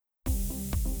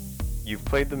You've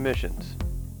played the missions,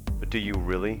 but do you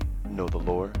really know the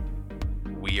lore?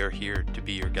 We are here to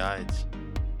be your guides,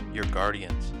 your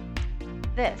guardians.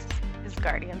 This is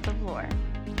Guardians of Lore.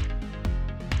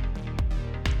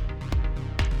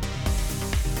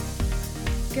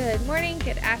 Good morning,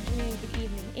 good afternoon, good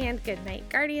evening, and good night,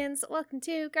 Guardians. Welcome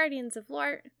to Guardians of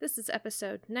Lore. This is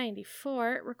episode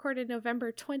 94, recorded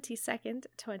November 22nd,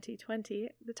 2020.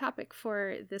 The topic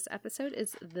for this episode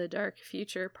is The Dark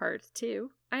Future Part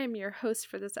 2. I am your host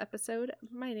for this episode.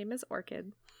 My name is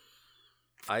Orchid.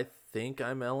 I think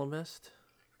I'm Elemist.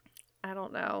 I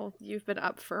don't know. You've been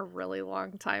up for a really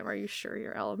long time. Are you sure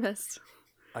you're Elemist?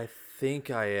 I think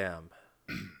I am.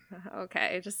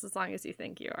 Okay, just as long as you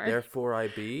think you are. Therefore I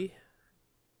be?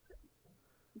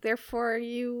 Therefore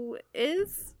you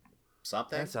is?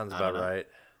 Something? That sounds about right.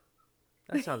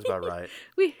 That sounds about right.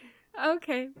 We have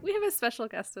a special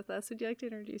guest with us. Would you like to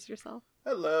introduce yourself?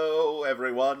 Hello,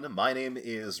 everyone. My name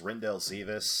is Rindell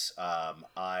Zevis.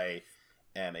 I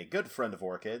am a good friend of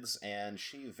Orchid's, and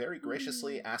she very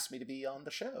graciously asked me to be on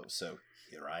the show, so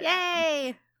here I am.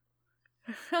 Yay!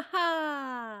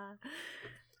 Haha!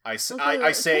 I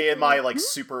say in my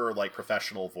super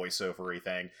professional voiceovery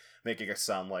thing, making it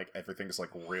sound like everything's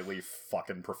really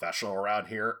fucking professional around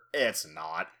here. It's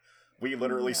not. We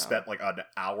literally spent an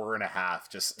hour and a half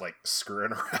just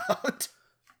screwing around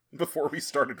before we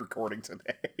started recording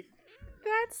today.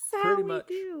 That's how we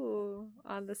do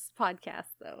on this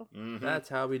podcast, though. Mm-hmm. That's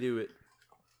how we do it.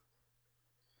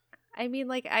 I mean,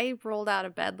 I rolled out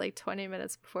of bed 20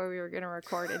 minutes before we were going to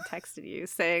record and texted you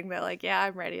saying that, yeah,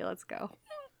 I'm ready, let's go.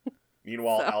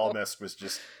 Meanwhile, Almus was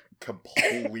just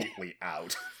completely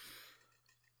out.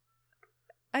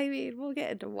 I mean, we'll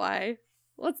get into why.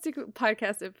 Let's do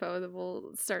podcast info, and then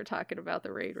we'll start talking about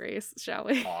the raid race, shall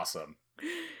we? Awesome.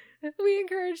 We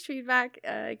encourage feedback.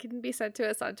 It can be sent to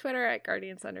us on Twitter at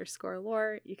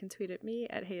Guardians_lore. You can tweet at me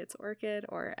at HeyIt'sOrchid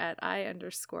or at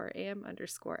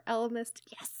I_am_Elemist.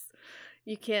 Yes!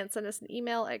 You can send us an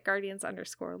email at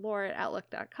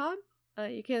Guardians_lore@outlook.com.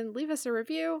 You can leave us a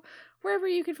review wherever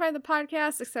you can find the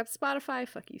podcast, except Spotify.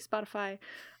 Fuck you, Spotify.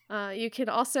 You can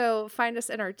also find us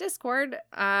in our Discord.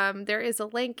 There is a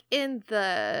link in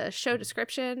the show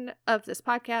description of this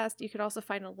podcast. You can also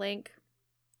find a link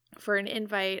for an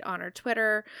invite on our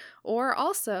Twitter, or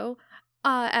also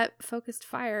at Focused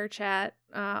Fire Chat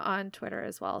on Twitter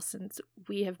as well, since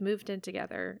we have moved in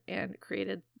together and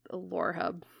created a lore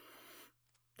hub.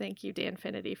 Thank you,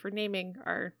 Danfinity, for naming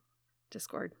our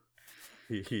Discord.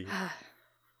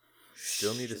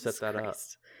 Still need to set that up.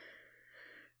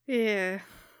 Yeah,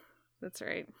 that's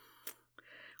right.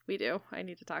 We do. I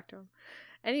need to talk to him.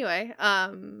 Anyway,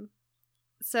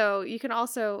 so you can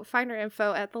also find our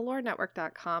info at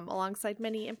thelorenetwork.com alongside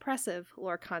many impressive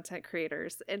lore content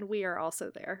creators, and we are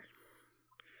also there.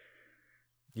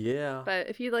 Yeah. But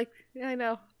if you I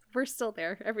know, we're still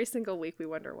there. Every single week we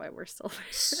wonder why we're still there.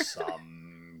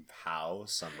 Somehow,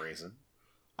 some reason.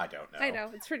 I don't know. I know,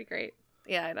 it's pretty great.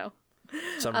 Yeah, I know.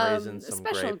 Some raisin, some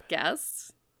special grape.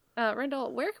 guest.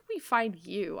 Rendell, where can we find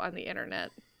you on the internet?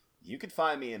 You can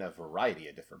find me in a variety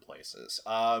of different places.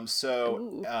 Most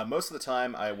of the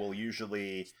time I will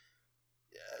usually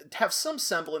have some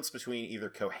semblance between either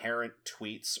coherent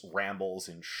tweets, rambles,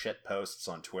 and shit posts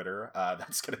on Twitter.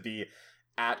 That's going to be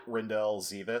at Rindell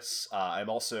Zevis. I'm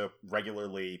also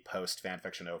regularly post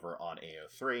fanfiction over on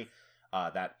AO3.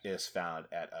 That is found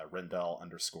at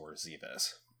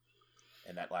Rindell_Zevis.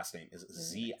 And that last name is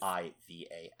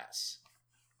Zivas.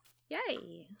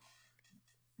 Yay!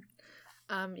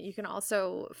 You can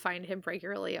also find him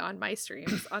regularly on my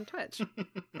streams on Twitch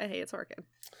at Hey It's Orchid.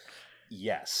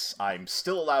 Yes, I'm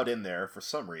still allowed in there for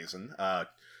some reason.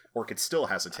 Orchid still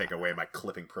has to take away my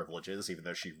clipping privileges, even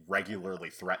though she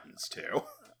regularly threatens to.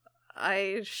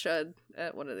 I should,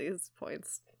 at one of these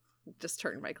points, just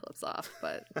turn my clips off,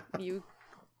 but you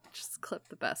just clip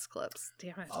the best clips.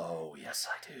 Damn it. Oh, yes,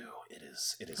 I do. It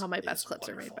is. All my best clips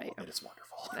are made by you. It is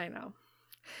wonderful. I know.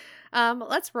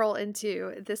 Let's roll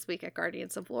into this week at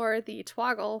Guardians of Lore, the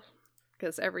Twoggle,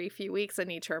 because every few weeks I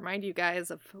need to remind you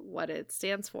guys of what it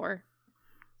stands for,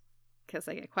 because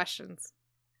I get questions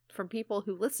from people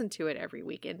who listen to it every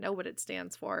week and know what it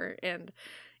stands for, and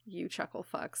you chuckle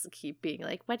fucks keep being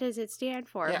like, what does it stand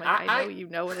for? Yeah, I know you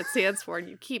know what it stands for, and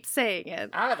you keep saying it.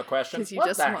 I have a question.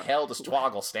 What the hell does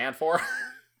Twoggle stand for?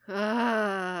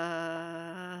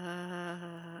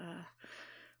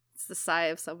 It's the sigh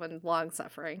of someone long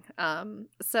suffering.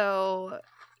 So,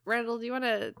 Randall, do you want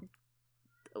to...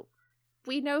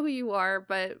 We know who you are,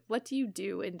 but what do you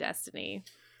do in Destiny?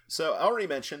 So, I already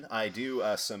mentioned I do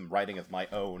some writing of my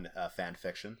own fan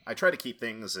fiction. I try to keep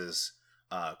things as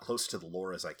close to the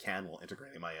lore as I can while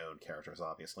integrating my own characters,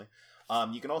 obviously.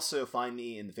 You can also find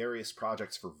me in various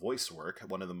projects for voice work.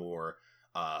 One of the more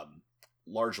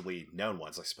largely known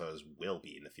ones, I suppose, will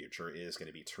be in the future, is going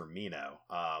to be Termino.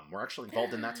 We're actually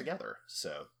involved in that together,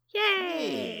 so...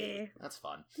 Yay! That's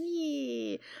fun.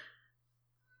 Yay!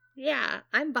 Yeah,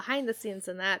 I'm behind the scenes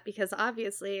in that because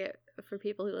obviously, for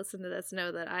people who listen to this,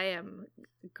 know that I am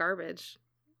garbage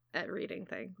at reading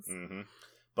things. Mm-hmm.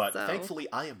 But So- thankfully,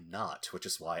 I am not, which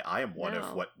is why I am one of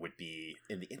No. what would be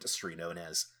in the industry known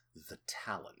as the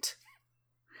talent.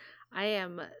 I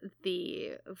am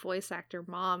the voice actor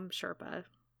mom Sherpa.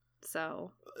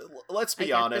 So Let's I be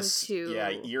get them honest. to- Yeah,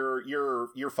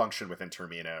 your function within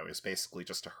Termino is basically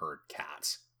just to herd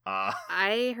cats.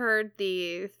 I heard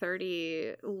the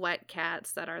 30 wet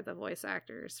cats that are the voice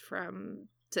actors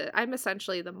I'm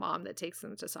essentially the mom that takes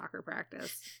them to soccer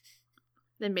practice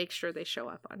and makes sure they show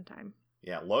up on time.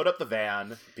 Yeah, load up the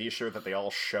van. Be sure that they all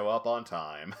show up on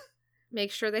time.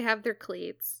 Make sure they have their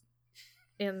cleats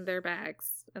in their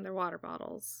bags and their water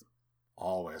bottles.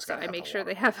 Always So gotta I have make the sure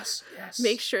they water have- bottles. Yes.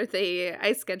 Make sure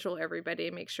I schedule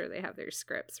everybody, make sure they have their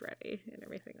scripts ready and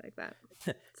everything like that.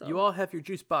 So You all have your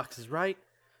juice boxes, right?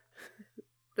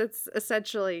 that's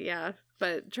essentially, yeah.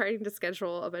 But trying to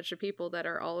schedule a bunch of people that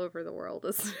are all over the world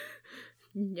is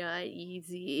not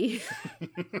easy.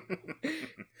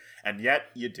 And yet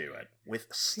you do it with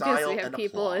Because style we have and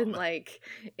people aplomb. in like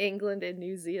England and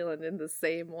New Zealand in the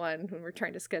same one when we're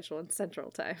trying to schedule in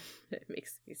Central Time. It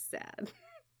makes me sad.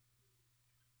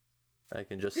 I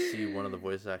can just see one of the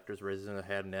voice actors raising a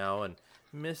hand now, and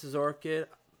Mrs. Orchid,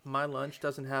 my lunch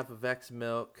doesn't have Vex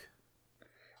milk.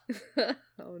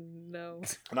 Oh no.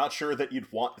 I'm not sure that you'd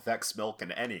want Vex milk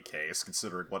in any case,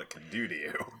 considering what it can do to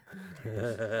you.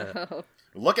 Oh.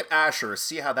 Look at Asher,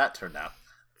 see how that turned out.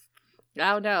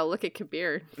 Oh no, look at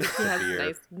Kabir. He has Kabir.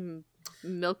 nice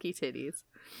milky titties.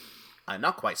 I'm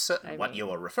not quite certain I what mean- you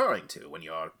are referring to when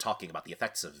you are talking about the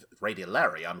effects of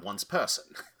radiolary on one's person.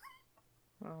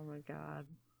 Oh my god.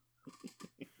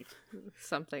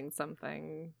 Something.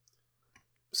 Something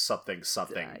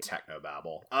Died.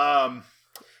 technobabble.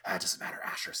 It doesn't matter,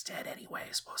 Asher's dead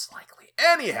anyways, most likely.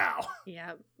 Anyhow!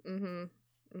 Yeah. Mm-hmm.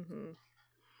 Mm-hmm.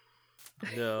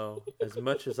 No, as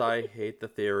much as I hate the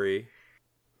theory,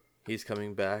 he's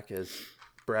coming back as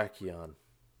Brachion,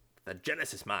 the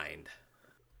Genesis mind.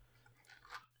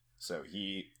 So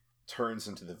he turns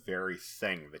into the very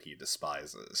thing that he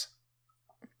despises.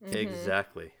 Mm-hmm.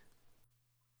 Exactly.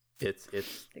 It's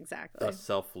Exactly. a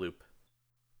self loop.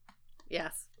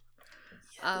 Yes.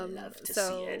 Love to see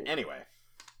it. Anyway.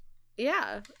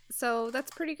 Yeah. So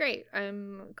that's pretty great.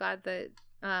 I'm glad that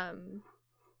I'm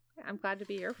glad to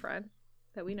be your friend,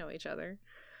 that we know each other.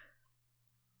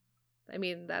 I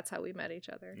mean, that's how we met each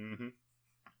other. Mm-hmm.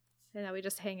 And now we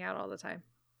just hang out all the time,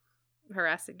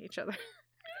 harassing each other.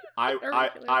 I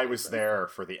regular was basis. there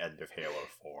for the end of Halo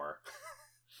 4.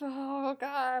 Oh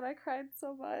god, I cried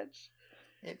so much.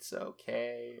 It's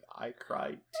okay. I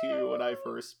cried too when I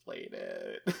first played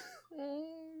it.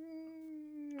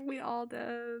 We all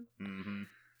did. Mm-hmm.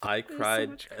 I There's so cried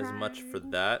much as much for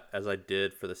crying. that as I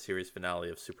did for the series finale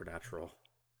of Supernatural.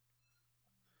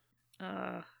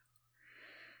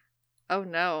 Oh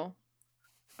no.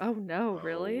 Oh no,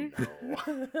 really? No.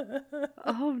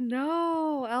 Oh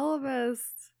no, Elvis.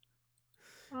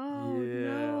 Oh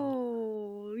Yeah.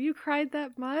 no. You cried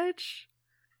that much?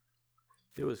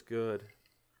 It was good.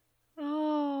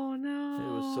 Oh no.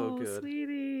 It was so good.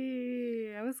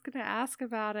 Sweetie. I was gonna ask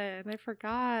about it and I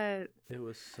forgot. It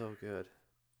was so good.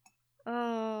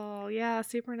 Oh yeah,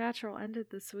 Supernatural ended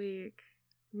this week.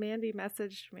 Mandy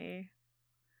messaged me.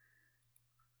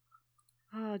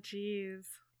 Oh jeez.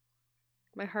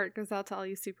 My heart goes out to all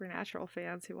you Supernatural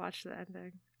fans who watched the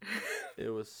ending. It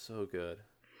was so good.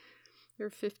 Your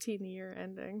 15-year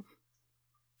ending.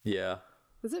 Yeah.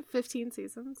 Was it 15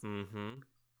 seasons? Mm-hmm.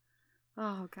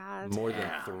 Oh god. More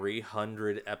Yeah. than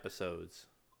 300 episodes.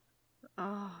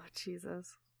 Oh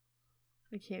Jesus.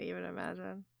 I can't even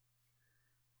imagine.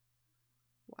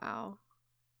 Wow.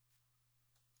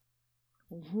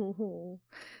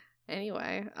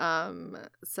 Anyway,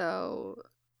 so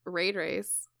Raid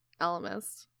Race,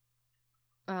 Elemist.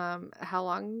 How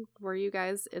long were you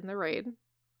guys in the raid?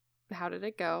 How did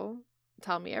it go?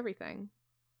 Tell me everything.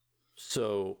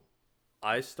 So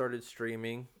I started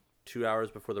streaming 2 hours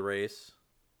before the race.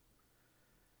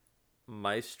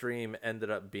 My stream ended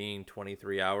up being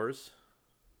 23 hours.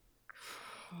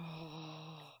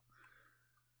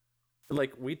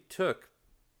 Like, we took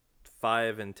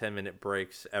 5 and 10 minute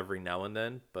breaks every now and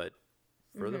then, but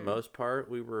for the Mhm. most part,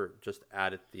 we were just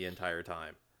at it the entire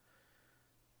time.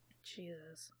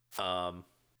 Jesus.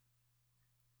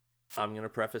 I'm going to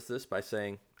preface this by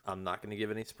saying I'm not going to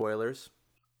give any spoilers.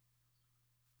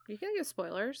 You can give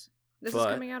spoilers. This is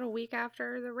But- coming out a week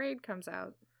after the raid comes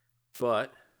out.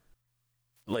 But,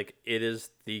 like, it is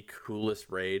the coolest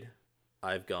raid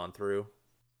I've gone through.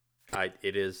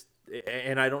 It is,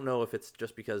 and I don't know if it's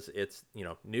just because it's,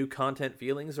 new content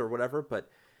feelings or whatever, but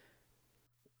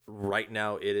right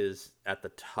now it is at the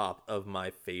top of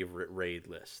my favorite raid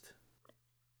list.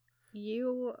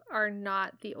 You are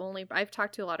not the only. I've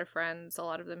talked to a lot of friends, a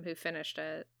lot of them who finished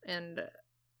it, and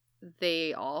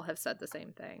they all have said the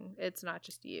same thing. It's not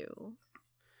just you.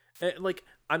 Like,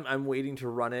 I'm waiting to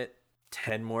run it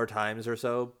 10 more times or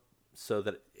so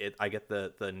that I get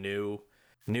the new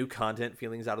content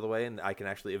feelings out of the way and I can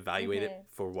actually evaluate it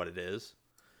for what it is.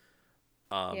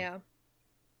 Yeah.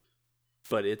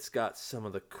 But it's got some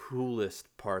of the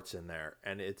coolest parts in there,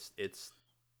 and it's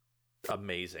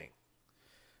amazing.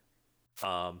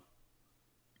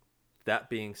 That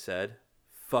being said,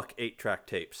 fuck 8-track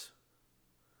tapes.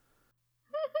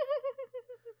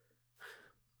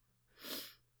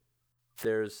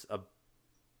 There's a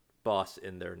boss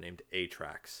in there named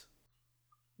Atrax.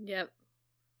 Yep.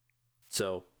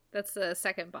 So That's the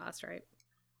second boss, right?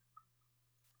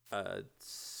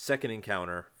 second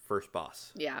encounter, first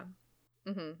boss. Yeah.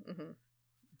 Mm-hmm.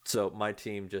 So my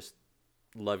team just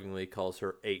lovingly calls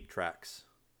her 8 tracks.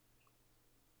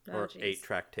 Or jeez.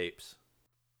 8-track tapes.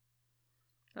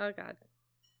 Oh, God.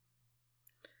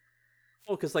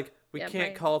 Well, because, like, we Yeah,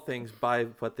 can't my- call things by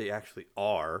what they actually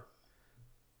are.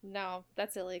 No,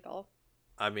 that's illegal.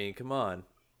 I mean, come on.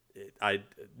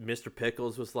 Mr.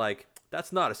 Pickles was like,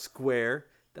 that's not a square.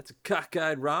 That's a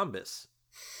cockeyed rhombus.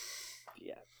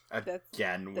 Yeah.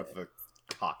 Again with the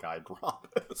cockeyed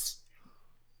rhombus.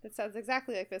 That sounds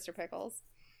exactly like Mr. Pickles.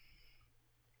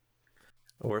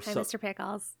 Or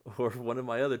Pickles. or one of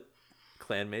my other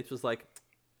clanmates was like,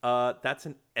 that's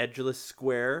an edgeless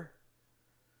square.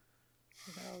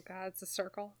 Oh, God, it's a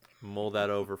circle. Mull that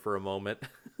over for a moment.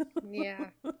 Yeah.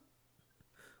 Oh,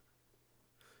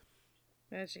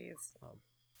 jeez.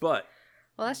 But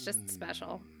Well, that's just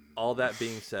special. all that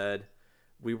being said,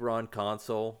 we were on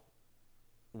console.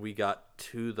 We got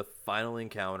to the final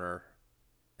encounter,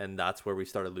 and that's where we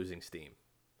started losing steam.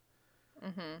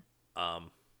 Mm-hmm.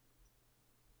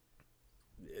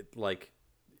 Like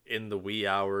in the wee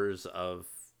hours of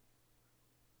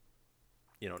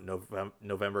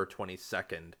November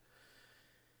 22nd,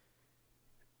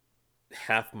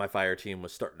 half my fire team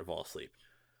was starting to fall asleep,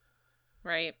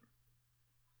 Right.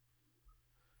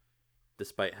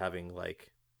 despite having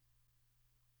like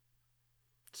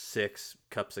 6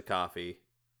 cups of coffee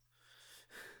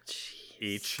Jeez.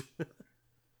 each.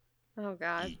 Oh,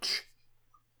 God. Each.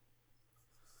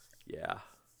 Yeah.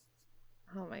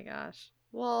 Oh, my gosh.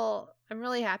 Well, I'm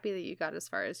really happy that you got as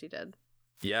far as you did.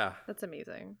 Yeah. That's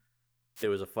amazing. It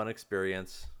was a fun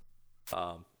experience.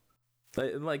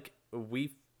 Like,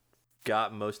 we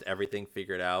got most everything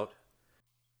figured out.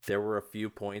 There were a few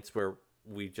points where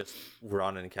we just were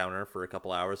on an encounter for a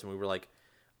couple hours and we were like,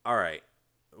 all right,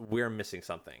 we're missing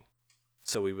something.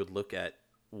 So we would look at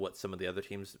what some of the other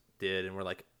teams did and we're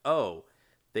like, oh,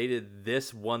 they did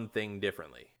this one thing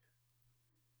differently.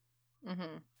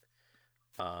 Mm-hmm.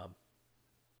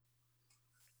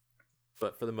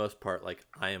 But for the most part, like,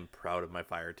 I am proud of my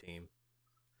fire team.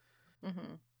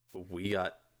 Mm-hmm. We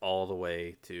got all the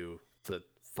way to the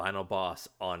final boss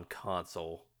on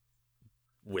console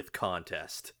with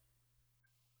contest.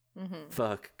 Mm-hmm.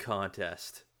 Fuck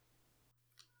contest.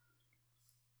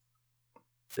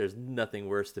 There's nothing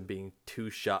worse than being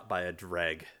 2-shot by a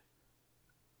dreg.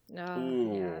 No.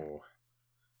 Ooh.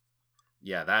 Yeah.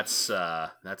 Yeah, that's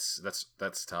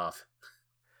tough.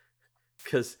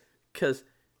 Cause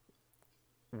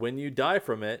when you die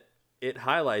from it, it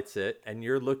highlights it, and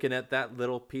you're looking at that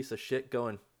little piece of shit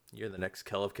going, you're the next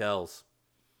Kell of Kells.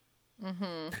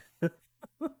 Mm-hmm.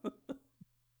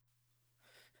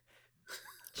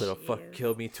 Little fuck Jeez.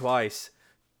 killed me twice.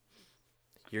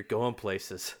 You're going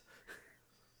places.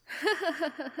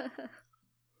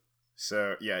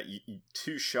 So yeah, you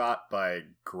 2-shot by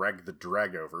Greg the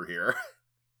Dreg over here.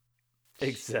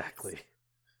 Exactly.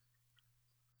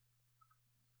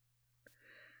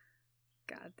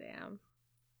 God damn.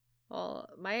 Well,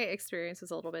 my experience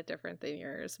is a little bit different than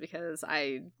yours because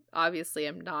I obviously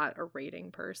am not a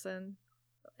raiding person.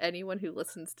 Anyone who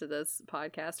listens to this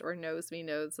podcast or knows me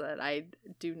knows that I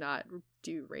do not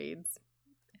do raids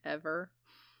ever.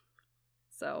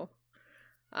 So,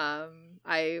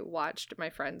 I watched my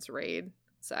friends raid.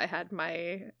 So I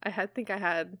think I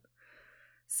had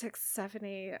 6, 7,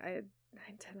 8, I had 9,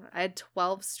 10, I had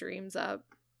 12 streams up.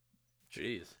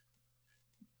 Jeez.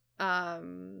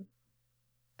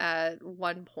 at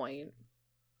one point,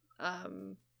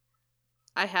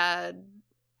 I had,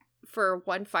 for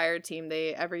one fire team,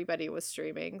 everybody was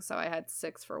streaming, so I had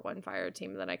 6 for one fire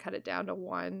team, then I cut it down to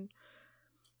 1.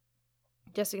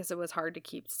 Just because it was hard to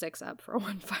keep 6 up for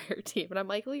one fire team. And I'm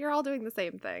like, well, you're all doing the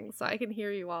same thing, so I can hear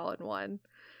you all in one.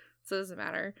 So it doesn't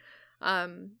matter.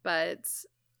 But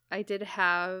I did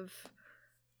have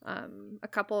a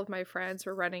couple of my friends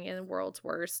were running in World's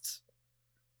Worst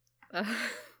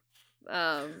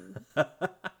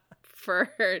for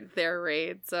their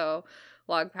raid. So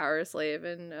Log Power Slave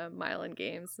and Mylan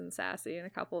Games and Sassy, and a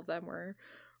couple of them were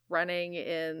running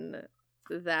in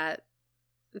that.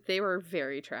 They were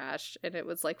very trashed, and it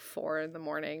was like 4 in the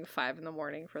morning, 5 in the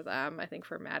morning for them. I think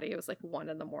for Maddie, it was like 1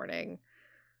 in the morning.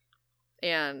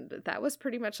 And that was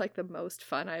pretty much like the most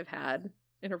fun I've had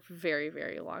in a very,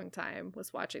 very long time,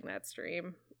 was watching that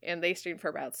stream. And they streamed for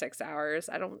about 6 hours.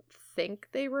 I don't think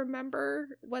they remember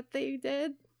what they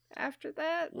did after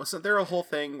that. Wasn't there a whole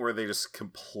thing where they just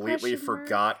completely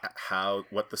forgot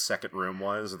what the second room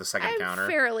was, or the second counter? I'm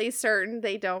fairly certain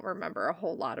they don't remember a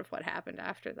whole lot of what happened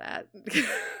after that,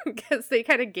 because they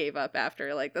kind of gave up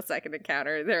after like the second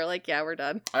encounter. They're like, yeah, we're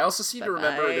done. I also seem to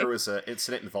remember there was an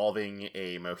incident involving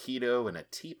a mojito and a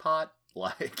teapot.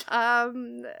 Like,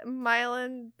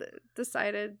 Mylan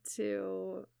decided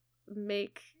to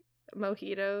make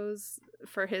mojitos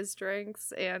for his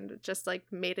drinks and just like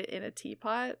made it in a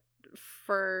teapot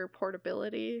for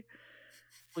portability.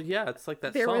 Well, yeah, it's like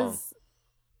that there song. Was...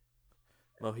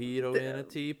 Mojito in a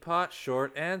teapot,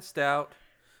 short and stout.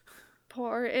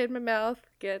 Pour in my mouth,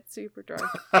 get super drunk.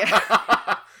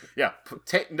 Yeah,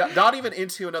 not even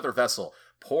into another vessel.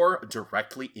 Pour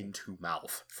directly into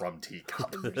mouth from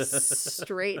teacup.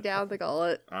 Straight down the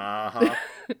gullet. Uh-huh.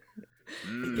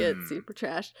 Get super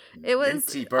trashed. It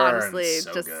was honestly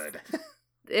so just good.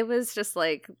 It was just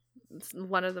like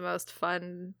one of the most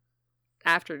fun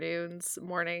afternoons,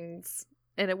 mornings,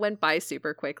 and it went by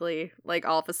super quickly. Like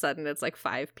all of a sudden it's like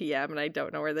 5 p.m. and I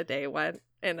don't know where the day went,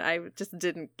 and I just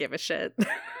didn't give a shit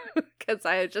because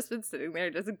I had just been sitting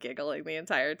there just giggling the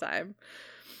entire time.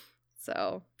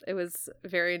 So it was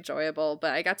very enjoyable.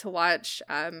 But I got to watch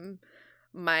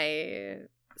my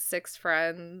 6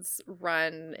 friends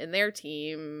run in their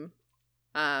team,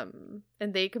 and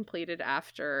they completed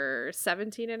after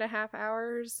 17 and a half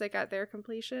hours. They got their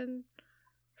completion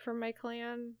from my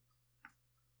clan.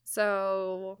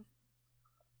 So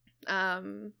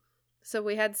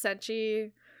we had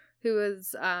Senchi, who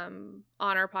was on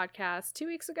our podcast 2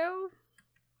 weeks ago,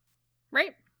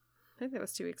 right? I think that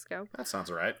was 2 weeks ago. That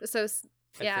sounds right. So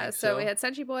yeah, so we had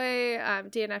Senchi Boy,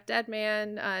 DNF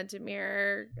Deadman,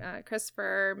 Demir,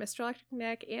 Christopher, Mr. Electric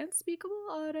Neck, and Speakable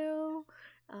Auto,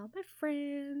 all my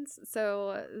friends.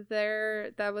 So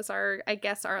that was our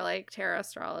like Terra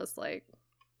Astralis like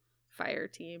fire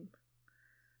team.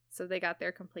 So they got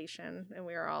their completion, and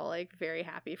we were all like very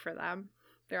happy for them.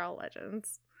 They're all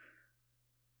legends.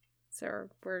 So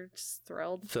we're just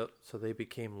thrilled. So they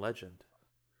became legend.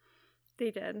 They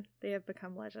did. They have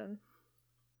become legend.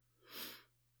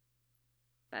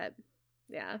 But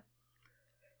yeah,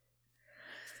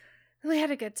 we had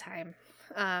a good time.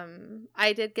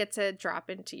 I did get to drop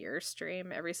into your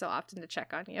stream every so often to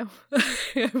check on you.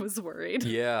 I was worried.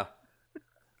 Yeah.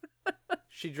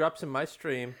 She drops in my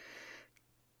stream.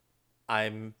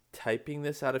 I'm typing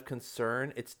this out of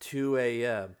concern. It's 2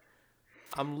 a.m.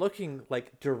 I'm looking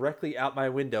like directly out my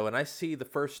window, and I see the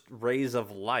first rays of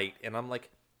light, and I'm like,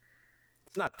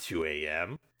 it's not 2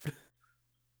 a.m.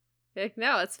 Like,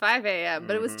 no, it's 5 a.m.,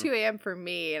 but it was 2 a.m. for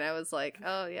me, and I was like,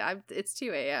 oh, yeah, it's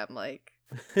 2 a.m., like,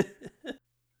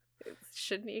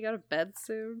 shouldn't you go to bed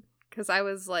soon? Because I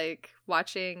was, like,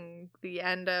 watching the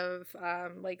end of,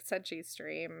 like, Senchi's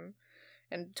stream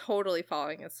and totally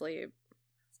falling asleep,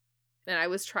 and I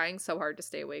was trying so hard to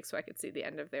stay awake so I could see the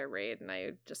end of their raid, and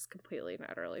I just completely and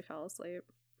utterly fell asleep.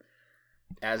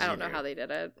 I don't know how they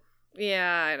did it.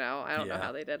 Yeah, I know. I don't know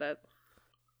how they did it.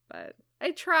 But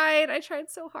I tried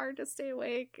so hard to stay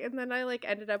awake, and then I like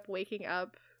ended up waking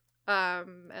up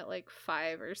at like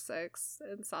 5 or 6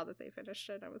 and saw that they finished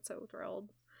it. I was so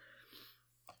thrilled.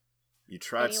 You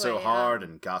tried so hard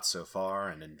and got so far,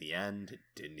 and in the end, it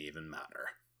didn't even matter.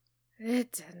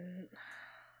 It didn't.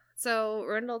 So,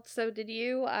 Rindle, did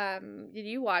you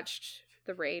watch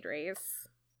the raid race?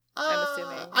 I'm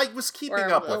assuming. I was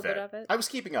keeping up with it. I was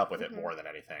keeping up with it more than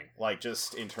anything. Like,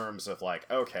 just in terms of, like,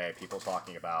 okay, people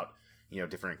talking about,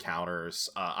 different encounters.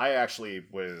 I actually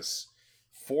was,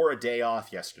 for a day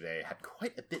off yesterday, had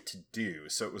quite a bit to do,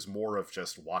 so it was more of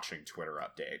just watching Twitter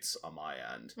updates on my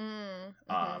end.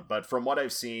 But from what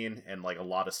I've seen, and, like, a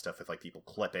lot of stuff with, like, people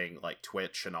clipping, like,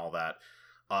 Twitch and all that,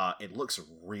 it looks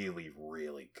really,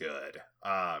 really good.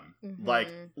 Mm-hmm.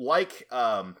 Like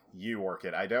you,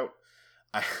 Orchid, I don't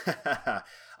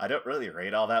really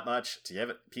rate all that much. To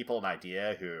give people an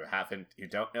idea who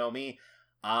don't know me,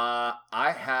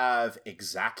 I have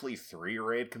exactly 3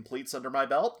 raid completes under my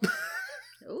belt.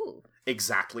 Ooh.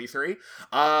 Exactly 3.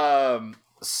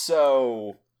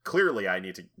 So clearly I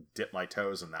need to dip my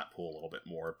toes in that pool a little bit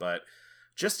more, but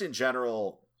just in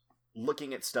general,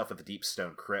 looking at stuff at the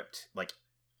Deepstone Crypt, like,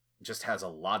 just has a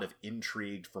lot of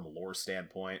intrigue from a lore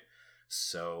standpoint.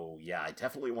 So yeah, I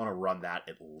definitely want to run that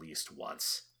at least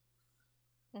once.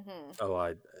 Mm-hmm. Oh,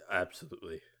 I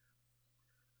absolutely.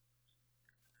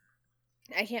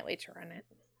 I can't wait to run it.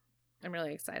 I'm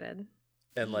really excited.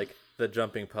 And like the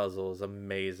jumping puzzle is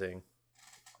amazing.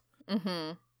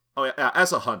 Mm-hmm. Oh yeah,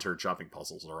 as a hunter, jumping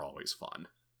puzzles are always fun.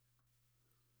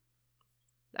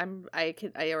 I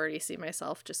already see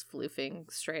myself just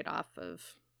floofing straight off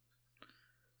of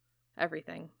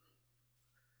everything.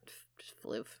 Just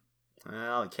floof.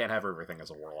 Well, you can't have everything as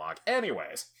a warlock.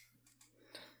 Anyways.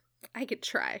 I could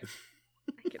try.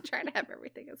 I could try to have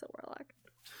everything as a warlock.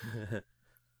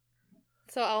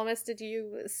 So, Almas, did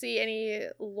you see any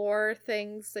lore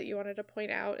things that you wanted to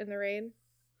point out in the raid?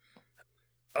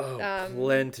 Oh,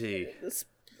 plenty.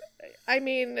 I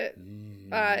mean,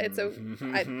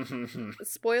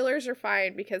 spoilers are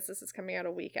fine because this is coming out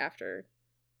a week after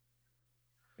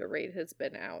the raid has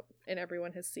been out and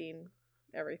everyone has seen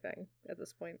everything at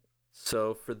this point.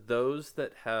 So for those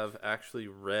that have actually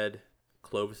read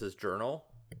Clovis's journal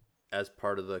as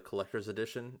part of the collector's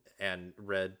edition and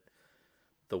read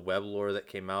the web lore that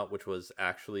came out, which was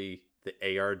actually the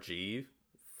ARG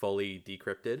fully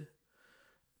decrypted,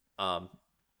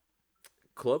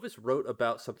 Clovis wrote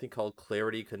about something called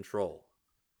clarity control.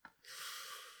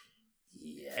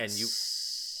 Yes. And you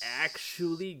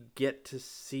actually get to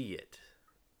see it.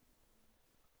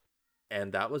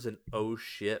 And that was an oh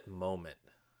shit moment.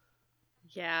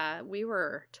 Yeah, we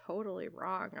were totally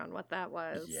wrong on what that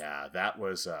was. Yeah, that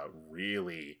was a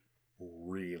really,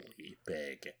 really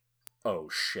big oh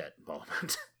shit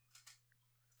moment.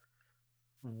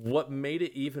 What made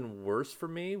it even worse for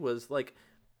me was, like,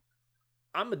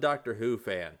 I'm a Doctor Who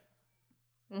fan,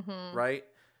 right?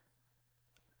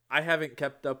 I haven't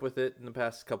kept up with it in the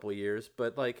past couple of years,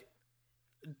 but, like,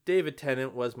 David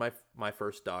Tennant was my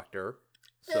first Doctor.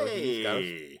 So he's got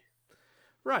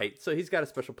right, so he's got a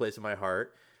special place in my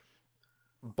heart.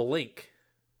 Blink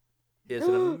is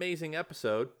an amazing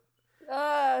episode.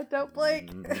 Don't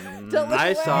blink. Don't look I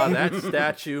away. saw that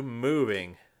statue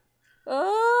moving.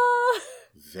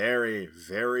 Very,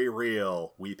 very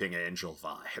real Weeping Angel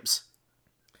vibes.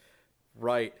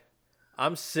 Right.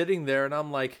 I'm sitting there and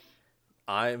I'm like,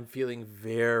 I'm feeling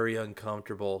very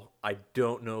uncomfortable. I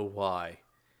don't know why.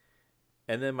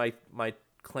 And then my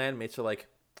clanmates are like,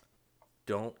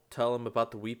 don't tell him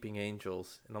about the Weeping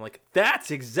Angels. And I'm like,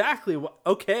 that's exactly what...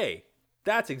 Okay.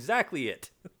 That's exactly it.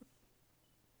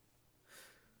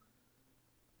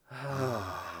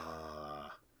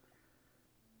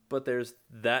 But there's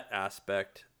that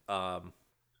aspect.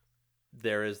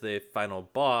 There is the final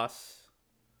boss,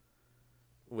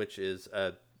 which is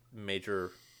a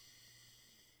major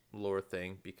lore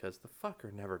thing because the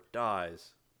fucker never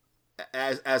dies.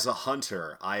 As a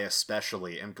hunter, I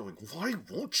especially am going, why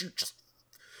won't you just...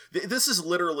 This is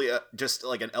literally just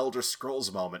like an Elder Scrolls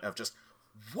moment of just,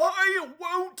 why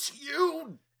won't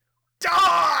you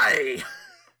die?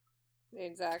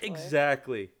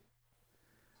 Exactly.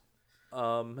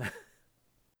 But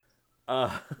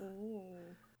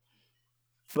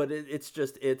it's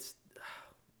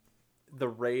the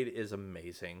raid is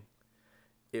amazing.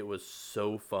 It was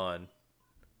so fun.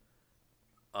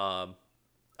 I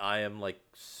am like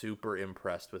super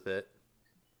impressed with it.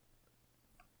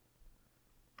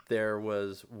 There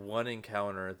was one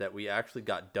encounter that we actually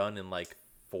got done in like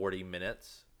 40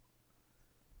 minutes.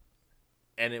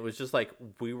 And it was just like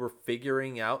we were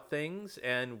figuring out things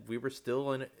and we were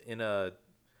still in a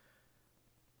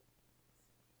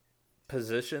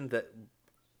position that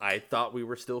I thought we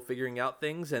were still figuring out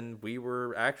things and we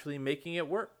were actually making it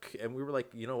work. And we were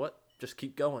like, you know what? Just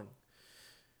keep going.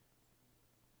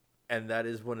 And that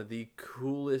is one of the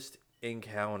coolest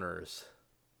encounters.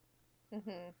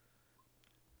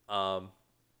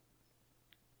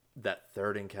 That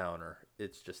third encounter,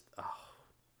 it's just,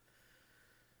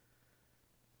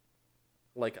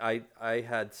 like I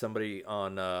had somebody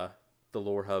on the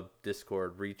Lore Hub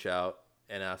Discord reach out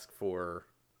and ask for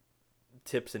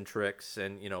tips and tricks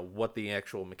and, you know, what the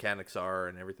actual mechanics are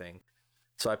and everything.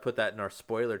 So I put that in our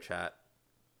spoiler chat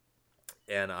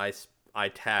and I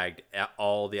tagged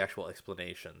all the actual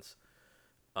explanations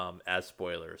as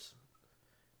spoilers.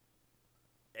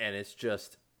 And it's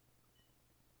just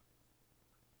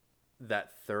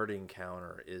that third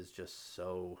encounter is just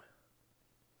so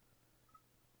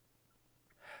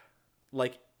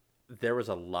like there was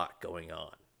a lot going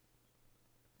on.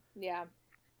 Yeah.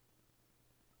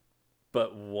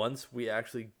 But once we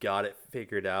actually got it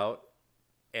figured out,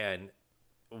 and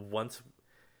once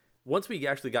we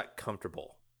actually got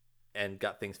comfortable and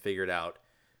got things figured out,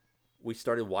 we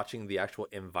started watching the actual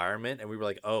environment, and we were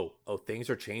like, oh, things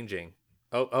are changing.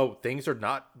 Oh, things are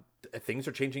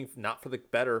changing, not for the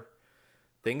better.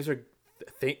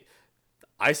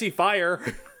 I see fire.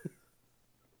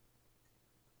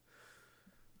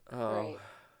 Oh.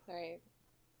 Right.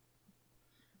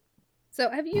 So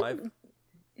have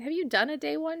you done a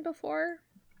day one before?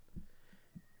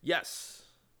 Yes.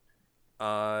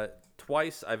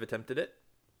 Twice I've attempted it.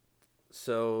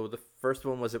 So the first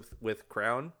one was with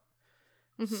Crown.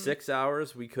 6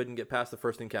 hours, we couldn't get past the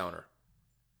first encounter.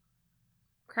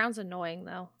 Crown's annoying,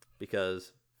 though.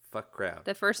 Because fuck Crown.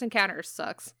 The first encounter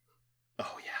sucks.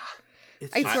 Oh, yeah.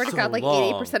 I swear to God, like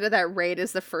 80% of that raid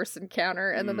is the first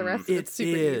encounter, and then the rest of it's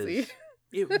super easy.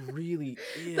 It really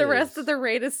is. The rest of the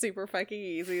raid is super fucking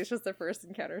easy. It's just the first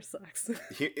encounter sucks.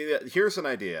 Here's an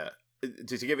idea.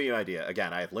 To give you an idea,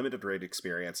 again, I have limited raid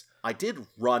experience. I did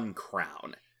run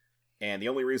Crown. And the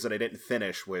only reason I didn't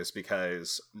finish was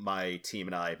because my team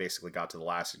and I basically got to the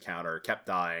last encounter, kept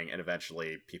dying, and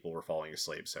eventually people were falling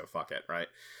asleep, so fuck it, right?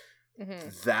 Mm-hmm.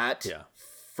 That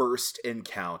first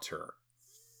encounter,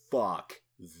 fuck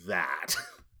that.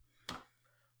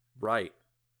 Right.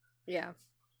 Yeah.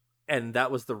 And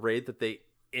that was the raid that they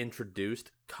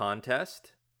introduced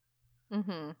contest.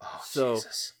 Mm-hmm. Oh, so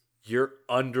Jesus. You're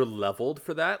under-leveled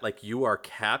for that. Like, you are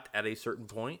capped at a certain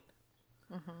point.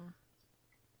 Mm-hmm.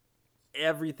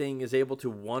 Everything is able to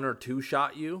one or two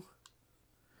shot you,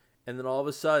 and then all of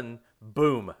a sudden,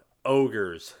 boom,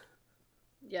 ogres.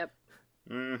 Yep.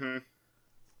 Mm-hmm.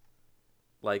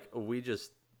 Like, we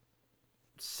just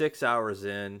 6 hours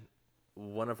in,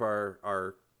 one of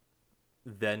our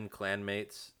then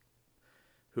clanmates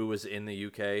who was in the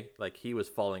UK, like, he was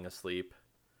falling asleep.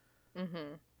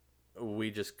 Mm-hmm.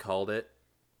 We just called it.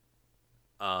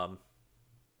 But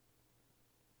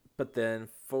then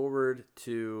forward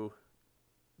to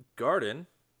Garden,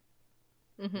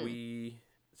 we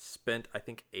spent, I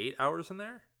think, 8 hours in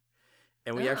there.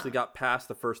 And we actually got past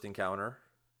the first encounter.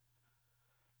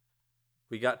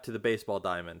 We got to the baseball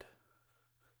diamond.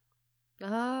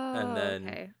 Oh,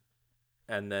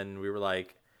 and then we were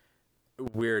like,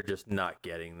 we're just not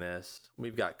getting this.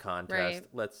 We've got contest.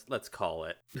 Right. Let's call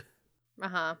it.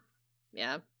 Uh-huh.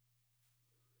 Yeah.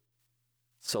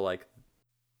 So, like,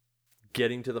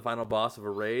 getting to the final boss of a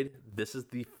raid, this is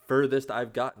the furthest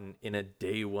I've gotten in a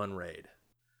day one raid.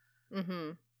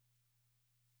 Mm-hmm.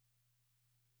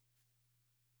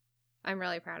 I'm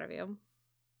really proud of you.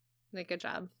 Like, good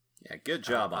job. Yeah, good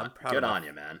job. Good on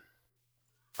you, man.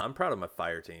 I'm proud of my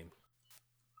fire team.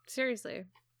 Seriously.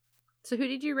 So who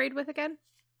did you raid with again?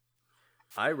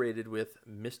 I raided with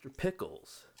Mr.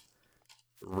 Pickles,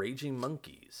 Raging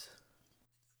Monkeys,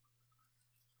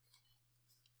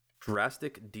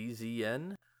 Drastic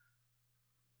DZN,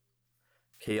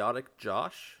 Chaotic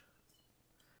Josh,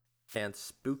 and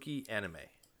Spooky Anime.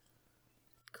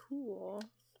 Cool.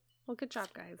 Well, good job,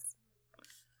 guys.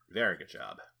 Very good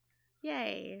job.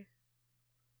 Yay.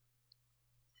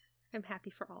 I'm happy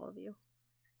for all of you.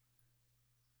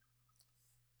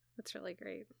 That's really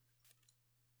great.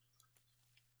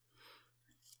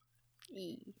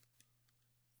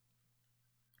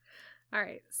 All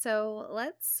right, so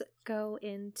let's go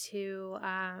into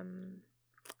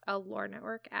a Lore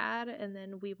Network ad, and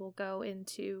then we will go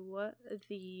into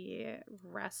the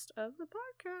rest of the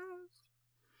podcast.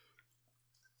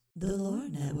 The Lore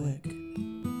Network.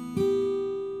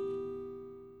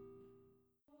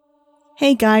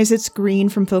 Hey guys, it's Green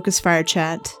from Focus Fire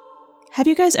Chat. Have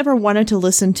you guys ever wanted to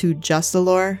listen to just the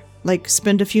lore? Like,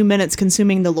 spend a few minutes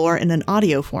consuming the lore in an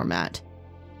audio format?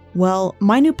 Well,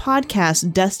 my new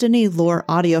podcast, Destiny Lore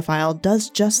Audiophile, does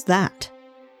just that.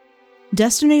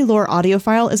 Destiny Lore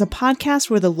Audiophile is a podcast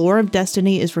where the lore of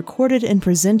Destiny is recorded and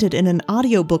presented in an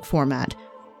audiobook format.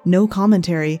 No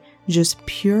commentary, just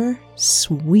pure,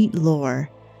 sweet lore.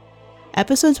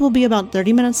 Episodes will be about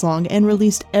 30 minutes long and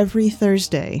released every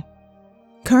Thursday.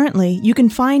 Currently, you can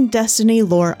find Destiny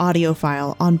Lore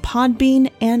Audiophile on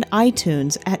Podbean and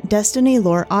iTunes at Destiny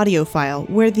Lore Audiophile,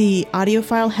 where the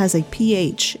audiophile has a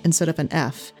PH instead of an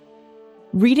F.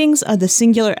 Readings of the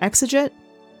Singular Exeget,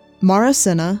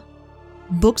 Maracina,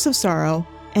 Books of Sorrow,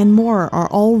 and more are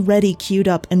already queued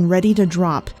up and ready to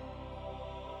drop.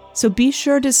 So be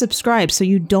sure to subscribe so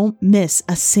you don't miss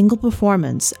a single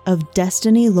performance of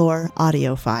Destiny Lore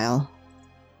Audiophile.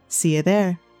 See you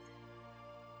there.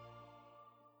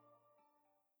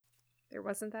 There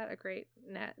wasn't that a great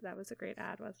net? That was a great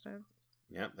ad, wasn't it?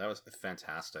 Yep, that was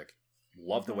fantastic.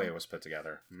 Love the way it was put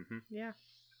together. Mm-hmm. Yeah.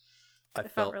 I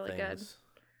It felt felt really good. things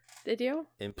Did you?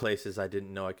 in places I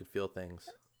didn't know I could feel things.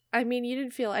 I mean, you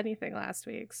didn't feel anything last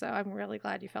week, so I'm really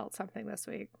glad you felt something this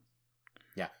week.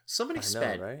 Yeah, somebody I know,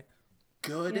 spent right?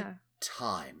 good Yeah.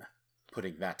 time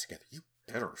putting that together. You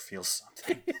better feel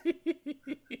something.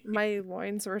 My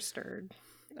loins were stirred.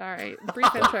 All right,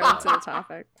 brief intro into the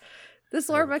topic. This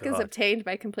lore book is God. obtained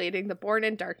by completing the Born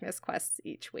in Darkness quests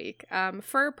each week.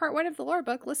 For part 1 of the lore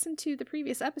book, listen to the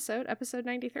previous episode, episode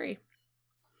 93.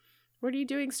 What are you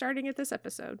doing starting at this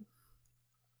episode?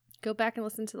 Go back and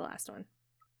listen to the last one.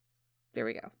 There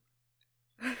we go.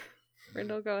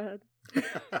 Brindle, go ahead.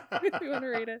 You want to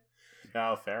read it?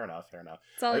 No, fair enough.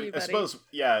 It's all you, I buddy. suppose,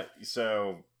 yeah,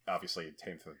 so obviously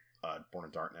Tame for Born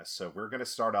in Darkness. So we're going to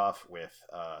start off with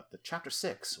the chapter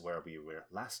 6, where we were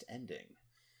last ending.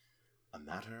 A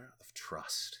matter of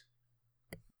trust.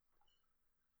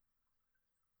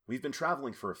 We've been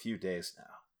traveling for a few days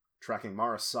now, tracking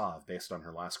Mara Sav based on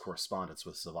her last correspondence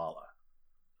with Zavala.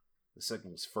 The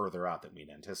signal was further out than we'd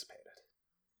anticipated.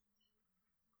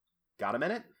 Got a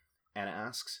minute? Anna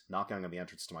asks, knocking on the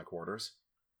entrance to my quarters.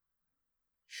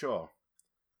 Sure.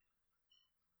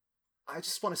 I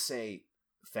just want to say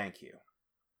thank you.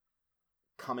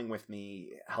 Coming with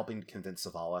me, helping to convince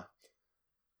Zavala.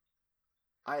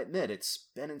 I admit it's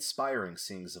been inspiring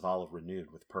seeing Zavala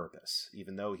renewed with purpose,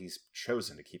 even though he's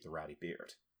chosen to keep the ratty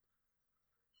beard.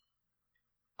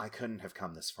 I couldn't have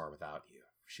come this far without you,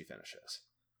 she finishes.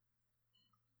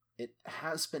 It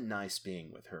has been nice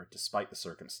being with her, despite the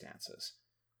circumstances.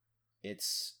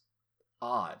 It's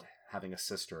odd having a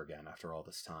sister again after all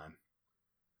this time.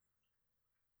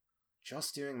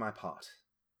 Just doing my part,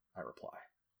 I reply.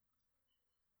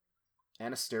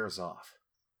 Anna stares off.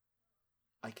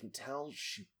 I can tell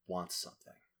she wants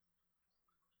something.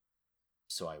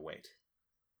 So I wait.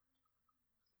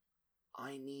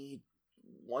 I need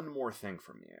one more thing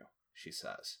from you, she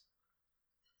says.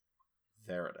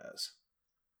 There it is.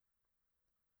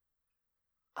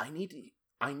 I need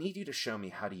you to show me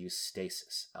how to use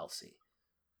stasis, Elsie.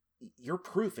 You're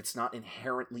proof it's not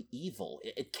inherently evil.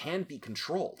 It can be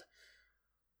controlled.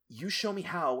 You show me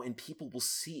how, and people will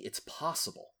see it's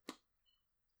possible.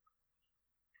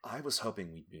 I was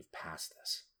hoping we'd move past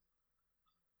this.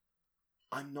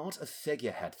 I'm not a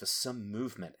figurehead for some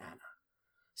movement, Anna.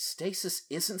 Stasis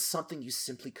isn't something you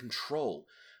simply control.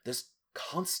 There's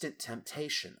constant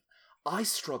temptation. I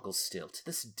struggle still, to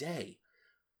this day.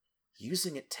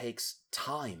 Using it takes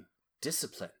time,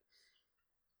 discipline,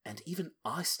 and even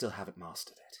I still haven't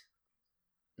mastered it.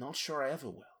 Not sure I ever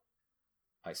will,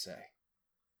 I say.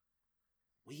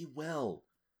 We will.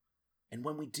 And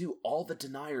when we do, all the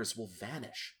deniers will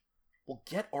vanish. We'll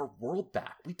get our world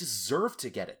back. We deserve to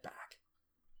get it back.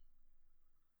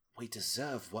 We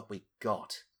deserve what we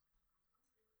got.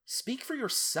 Speak for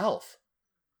yourself.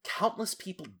 Countless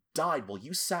people died while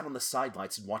you sat on the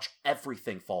sidelines and watched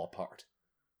everything fall apart.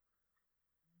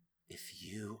 If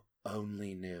you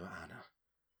only knew, Anna.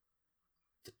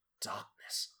 The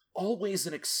darkness. Always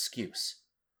an excuse.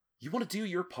 You want to do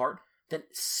your part? Then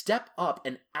step up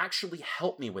and actually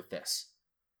help me with this.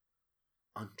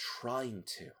 I'm trying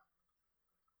to.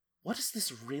 What is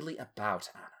this really about,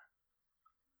 Anna?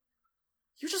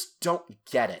 You just don't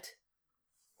get it.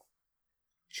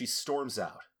 She storms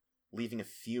out, leaving a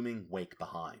fuming wake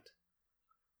behind.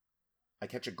 I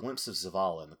catch a glimpse of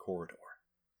Zavala in the corridor.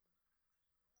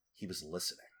 He was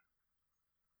listening.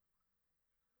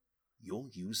 You're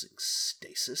using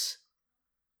stasis?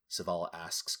 Zavala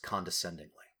asks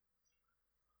condescendingly.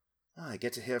 I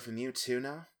get to hear from you too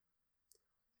now?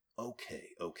 Okay.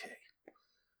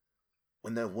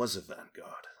 When there was a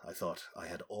vanguard, I thought I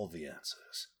had all the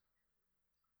answers.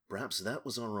 Perhaps that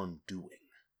was our undoing.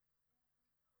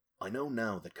 I know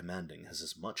now that commanding has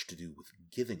as much to do with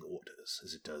giving orders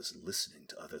as it does listening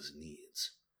to others'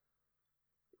 needs.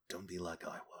 Don't be like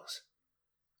I was,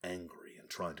 angry and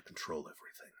trying to control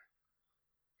everything.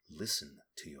 Listen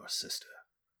to your sister.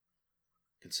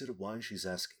 Consider why she's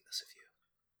asking this of you.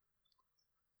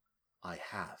 I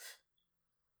have.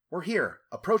 We're here,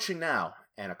 approaching now,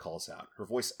 Anna calls out, her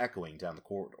voice echoing down the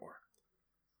corridor.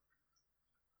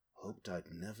 Hoped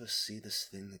I'd never see this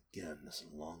thing again as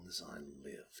long as I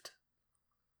lived,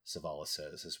 Zavala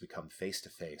says as we come face to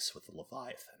face with the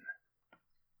Leviathan.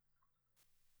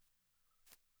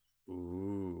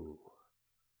 Ooh.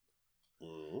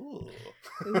 Ooh.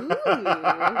 Ooh.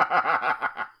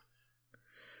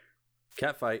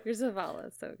 Cat fight. Your Zavala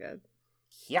is so good.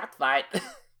 Cat fight.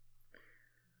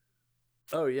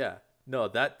 Oh yeah. No,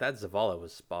 that Zavala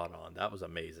was spot on. That was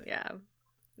amazing. Yeah,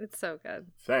 it's so good.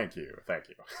 Thank you.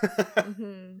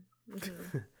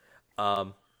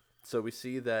 So we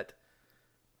see that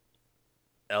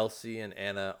Elsie and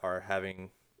Anna are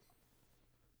having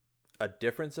a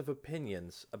difference of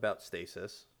opinions about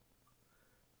stasis.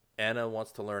 Anna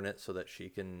wants to learn it so that she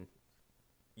can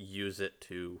use it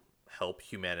to help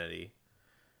humanity,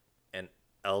 and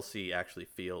Elsie actually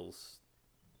feels,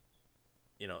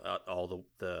 all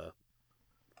the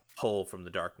pull from the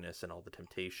darkness and all the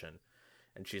temptation,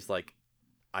 and she's like,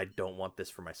 I don't want this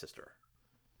for my sister.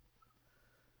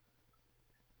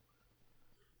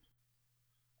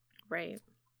 Right.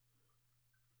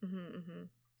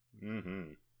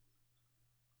 And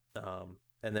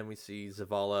then we see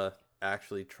Zavala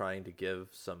actually trying to give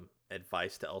some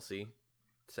advice to Elsie,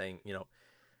 saying,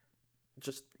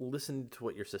 just listen to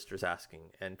what your sister's asking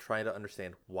and try to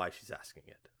understand why she's asking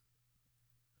it.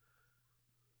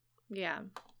 Yeah.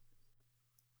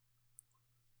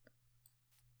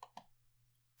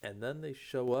 And then they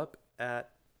show up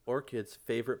at Orchid's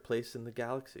favorite place in the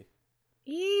galaxy.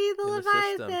 The In the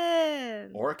system.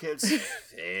 Leviathan! Orchid's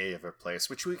favorite place,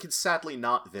 which we can sadly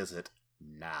not visit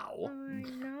now. I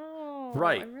know.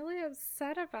 Right. I'm really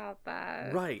upset about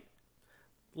that. Right.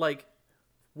 Like,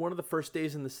 one of the first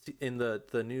days in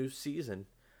the new season,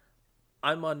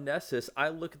 I'm on Nessus, I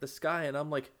look at the sky and I'm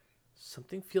like,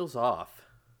 something feels off.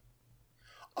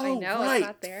 Oh, I know, right. it's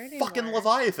not there anymore. Fucking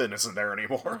Leviathan isn't there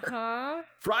anymore. Uh-huh.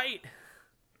 Right.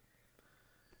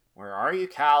 Where are you,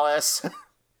 Callus?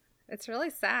 It's really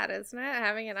sad, isn't it?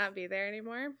 Having it not be there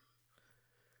anymore.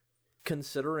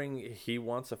 Considering he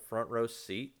wants a front row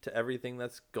seat to everything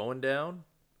that's going down.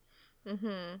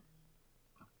 Mm-hmm.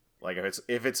 Like,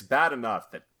 if it's bad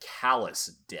enough that Callus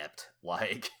dipped,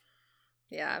 like...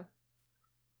 Yeah.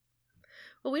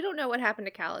 Well, we don't know what happened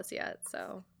to Callus yet,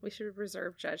 so we should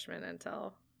reserve judgment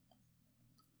until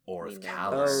Or we if know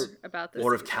Callus... more about this.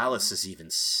 Or if season. Callus is even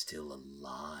still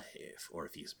alive. Or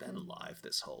if he's been alive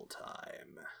this whole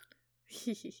time.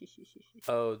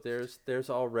 Oh, there's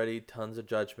already tons of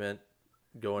judgment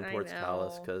going I towards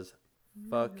Callus, know. because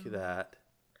fuck that.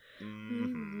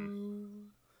 Mm-hmm.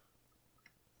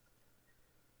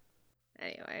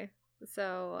 Anyway,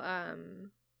 so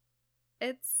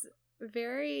it's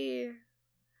very,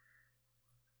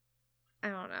 I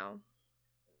don't know.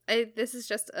 This is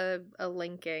just a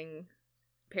linking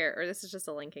pair, or this is just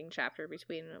a linking chapter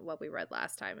between what we read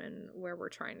last time and where we're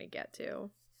trying to get to.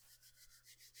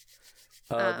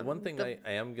 The one thing I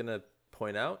am going to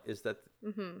point out is that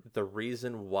the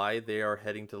reason why they are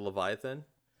heading to Leviathan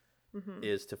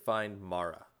is to find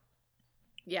Mara,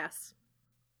 Yes.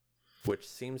 which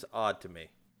seems odd to me.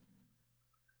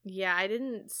 Yeah, I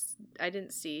didn't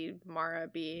see Mara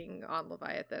being on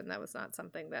Leviathan. That was not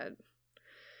something that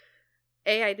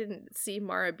I didn't see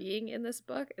Mara being in this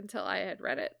book until I had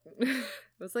read it. I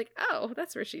was like, oh,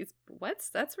 that's where she's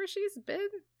been?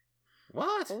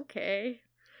 What? Okay.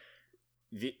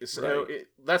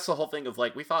 That's the whole thing of,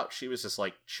 like, we thought she was just,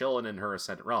 like, chilling in her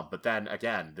Ascendant realm, but then,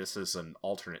 again, this is an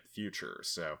alternate future,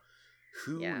 so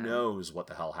who knows what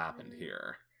the hell happened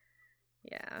here?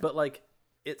 Yeah. But, like,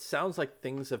 it sounds like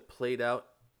things have played out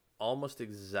almost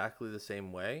exactly the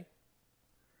same way.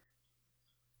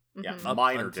 Yeah, Up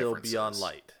minor until differences. Beyond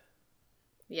Light.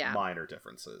 Yeah. Minor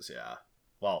differences, yeah.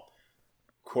 Well,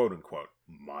 quote-unquote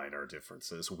minor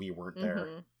differences. We weren't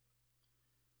there.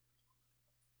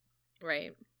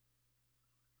 Right.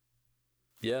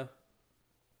 Yeah.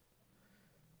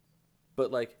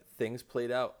 But, like, things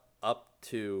played out up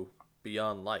to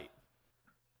Beyond Light.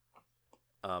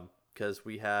 Because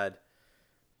we had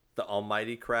the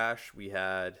Almighty crash, we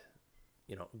had,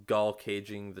 Gaul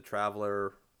caging the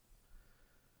Traveler.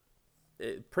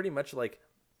 Pretty much like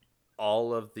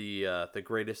all of the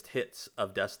greatest hits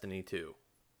of Destiny 2.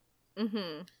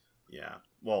 Mm-hmm. Yeah.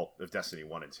 Well, of Destiny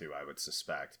 1 and 2, I would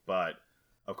suspect. But,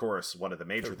 of course, one of the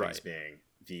major things being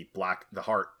the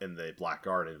heart in the Black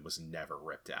Garden was never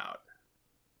ripped out.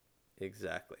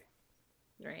 Exactly.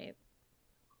 Right.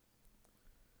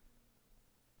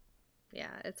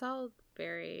 Yeah, it's all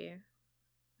very,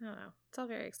 I don't know, it's all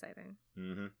very exciting.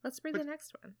 Mm-hmm. Let's read the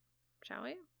next one, shall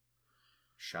we?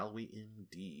 Shall we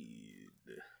indeed?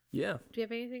 Yeah. Do you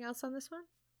have anything else on this one?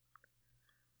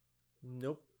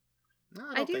 Nope. No,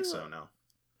 I don't think so, no.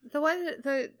 The one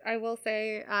that I will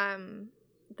say,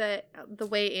 that the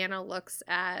way Anna looks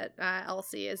at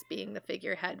Elsie as being the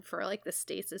figurehead for, like, the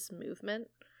stasis movement,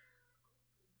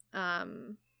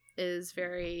 is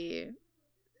very,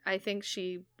 I think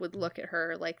she would look at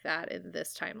her like that in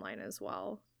this timeline as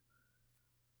well.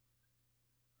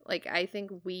 Like, I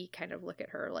think we kind of look at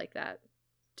her like that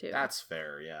too. That's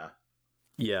fair, yeah.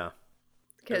 Yeah.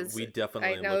 Because we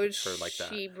definitely I know look at her like that.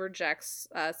 she rejects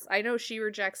us. I know she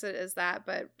rejects it as that,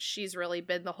 but she's really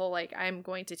been the whole, like, I'm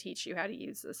going to teach you how to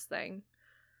use this thing.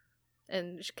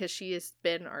 And because she has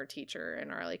been our teacher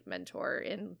and our, like, mentor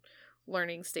in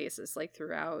learning stasis, like,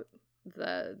 throughout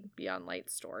the Beyond Light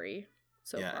story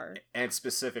so far. And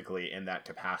specifically in that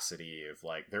capacity of,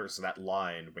 like, there's that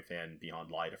line within Beyond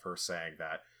Light of her saying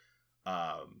that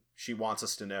she wants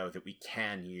us to know that we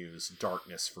can use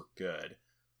darkness for good,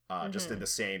 just in the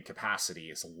same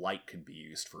capacity as light can be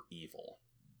used for evil.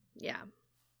 Yeah.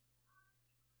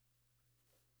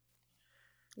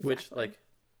 Which, Exactly. like,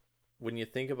 when you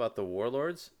think about the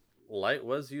warlords, light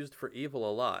was used for evil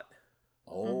a lot.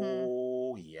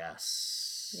 Oh,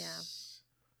 yes.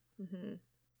 Yeah. Mm-hmm.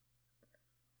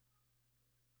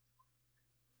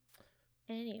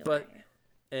 Anyway. But,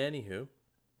 anywho,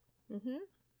 Mm-hmm.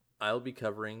 I'll be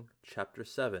covering Chapter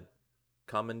 7,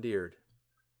 Commandeered.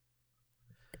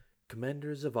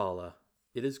 Commander Zavala,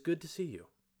 it is good to see you,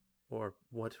 or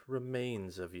what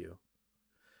remains of you.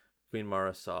 Queen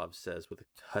Marasov says with a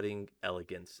cutting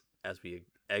elegance as we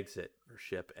exit her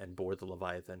ship and board the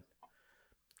Leviathan.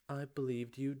 I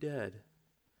believed you dead.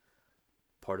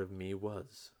 Part of me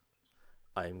was.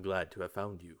 I am glad to have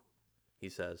found you, he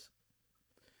says.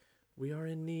 We are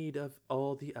in need of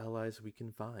all the allies we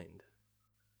can find.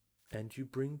 And you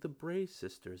bring the Bray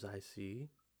sisters, I see.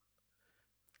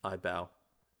 I bow.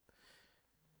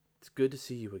 It's good to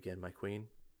see you again, my queen.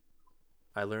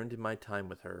 I learned in my time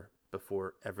with her,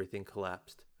 before everything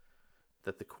collapsed,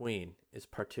 that the queen is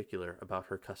particular about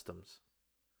her customs.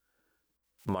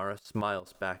 Mara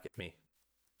smiles back at me.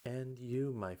 And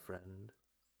you, my friend.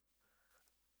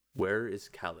 Where is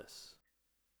Callus?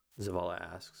 Zavala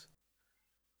asks.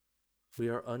 We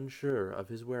are unsure of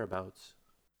his whereabouts.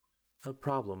 A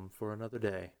problem for another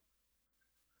day.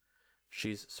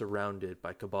 She's surrounded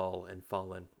by Cabal and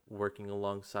Fallen, working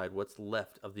alongside what's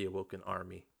left of the Awoken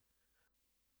army.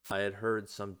 I had heard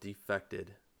some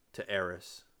defected to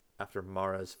Eris after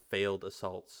Mara's failed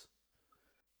assaults.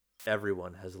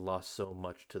 Everyone has lost so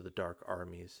much to the Dark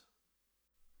Armies.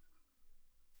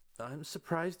 I'm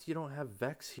surprised you don't have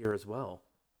Vex here as well,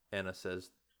 Anna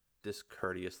says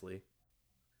discourteously.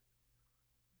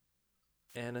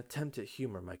 An attempt at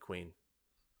humor, my queen,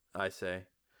 I say,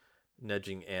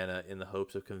 nudging Anna in the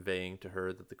hopes of conveying to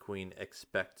her that the queen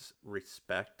expects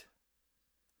respect.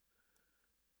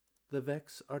 The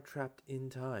Vex are trapped in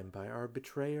time by our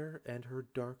betrayer and her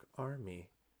dark army,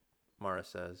 Mara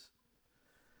says.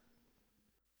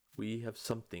 We have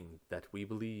something that we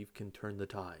believe can turn the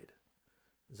tide,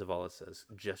 Zavala says,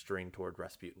 gesturing toward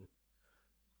Rasputin.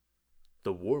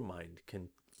 The Warmind can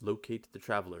locate the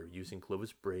traveler using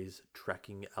Clovis Bray's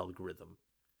tracking algorithm.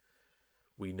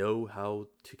 We know how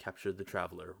to capture the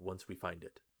traveler once we find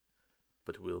it,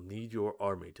 but we'll need your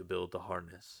army to build the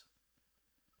harness.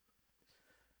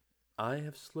 I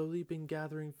have slowly been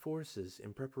gathering forces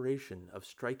in preparation of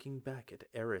striking back at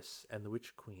Eris and the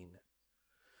Witch Queen.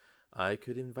 I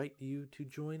could invite you to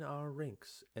join our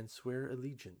ranks and swear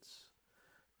allegiance,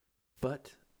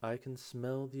 but I can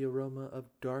smell the aroma of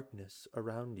darkness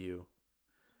around you,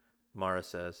 Mara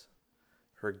says,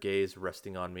 her gaze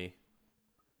resting on me.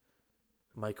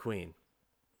 My queen,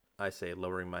 I say,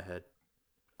 lowering my head.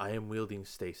 I am wielding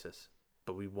stasis,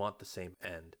 but we want the same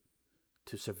end.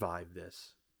 To survive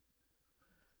this.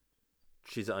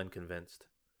 She's unconvinced.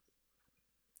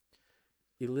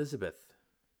 Elizabeth,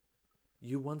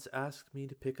 you once asked me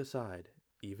to pick a side,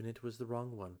 even if it was the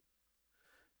wrong one.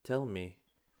 Tell me,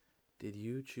 did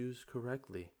you choose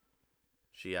correctly?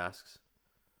 She asks.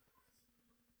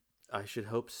 I should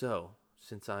hope so,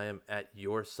 since I am at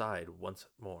your side once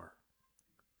more.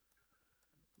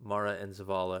 Mara and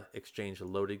Zavala exchange a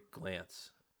loaded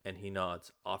glance, and he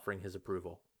nods, offering his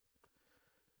approval.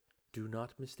 Do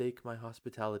not mistake my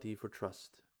hospitality for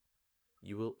trust.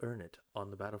 You will earn it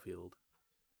on the battlefield.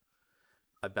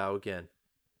 I bow again.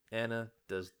 Anna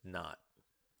does not.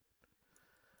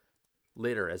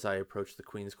 Later, as I approach the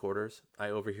Queen's quarters, I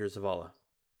overhear Zavala.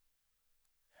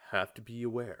 Have to be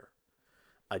aware.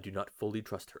 I do not fully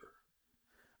trust her.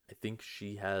 I think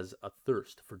she has a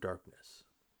thirst for darkness.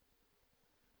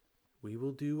 We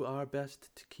will do our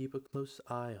best to keep a close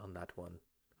eye on that one,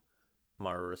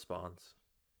 Mara responds.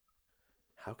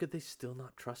 How could they still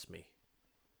not trust me?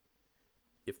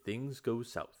 If things go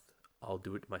south, I'll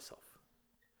do it myself.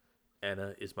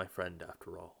 Anna is my friend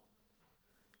after all,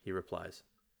 he replies.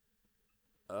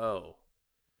 Oh.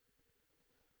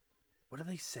 What are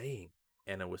they saying?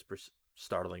 Anna whispers,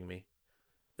 startling me.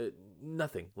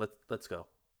 Nothing. Let's go,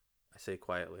 I say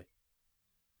quietly.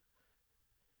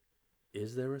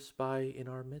 Is there a spy in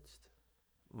our midst?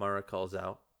 Mara calls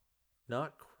out.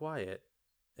 Not quiet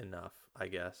enough, I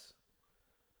guess.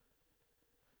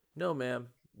 No, ma'am.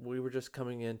 We were just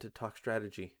coming in to talk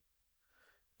strategy,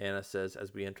 Anna says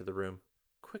as we enter the room.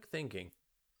 Quick thinking.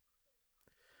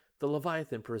 The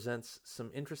Leviathan presents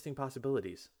some interesting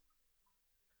possibilities.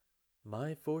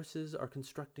 My forces are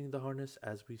constructing the harness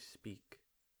as we speak.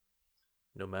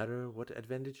 No matter what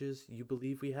advantages you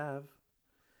believe we have,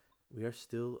 we are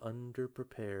still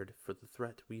underprepared for the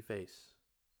threat we face.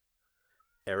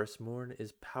 Eris Morn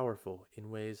is powerful in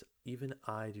ways even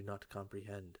I do not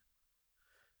comprehend.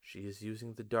 She is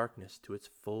using the darkness to its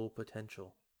full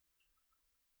potential.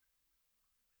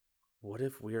 What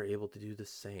if we are able to do the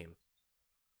same,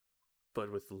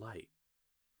 but with light?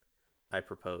 I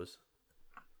propose.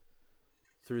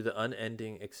 Through the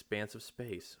unending expanse of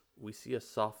space, we see a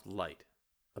soft light,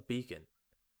 a beacon,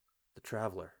 the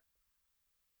traveler.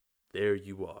 There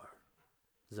you are,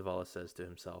 Zavala says to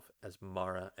himself as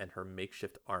Mara and her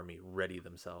makeshift army ready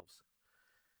themselves.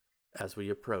 As we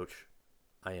approach,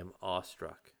 I am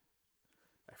awestruck.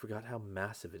 I forgot how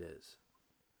massive it is.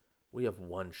 We have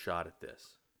one shot at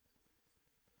this.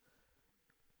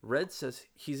 Red says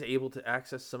he's able to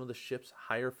access some of the ship's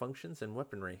higher functions and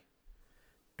weaponry.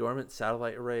 Dormant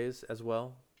satellite arrays as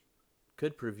well.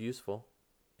 Could prove useful,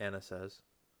 Anna says.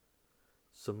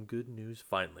 Some good news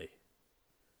finally.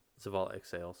 Zavala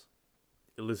exhales.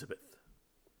 Elizabeth.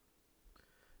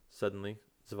 Suddenly,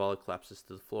 Zavala collapses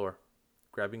to the floor,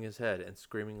 grabbing his head and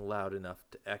screaming loud enough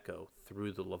to echo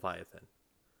through the Leviathan.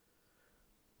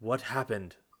 What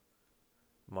happened?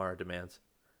 Mara demands.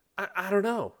 I don't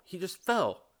know. He just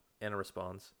fell, Anna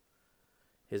responds.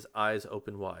 His eyes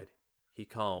open wide. He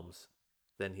calms.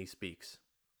 Then he speaks.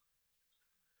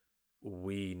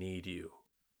 We need you.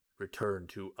 Return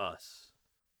to us.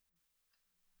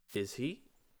 Is he?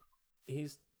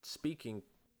 He's speaking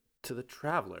to the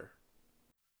traveler.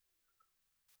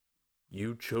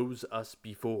 You chose us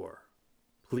before.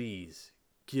 Please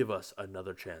give us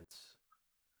another chance.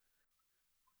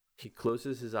 He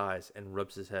closes his eyes and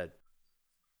rubs his head.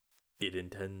 It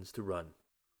intends to run,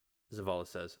 Zavala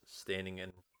says, standing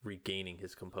and regaining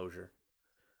his composure.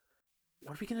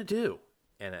 What are we going to do?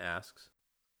 Anna asks.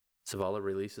 Zavala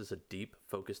releases a deep,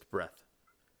 focused breath.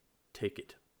 Take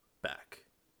it back.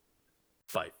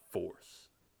 By force.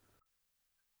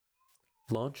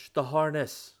 Launch the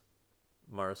harness,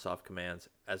 Marasov commands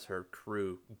as her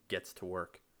crew gets to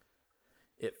work.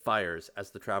 It fires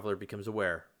as the traveler becomes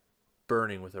aware,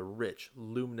 burning with a rich,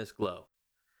 luminous glow.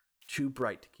 Too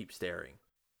bright to keep staring.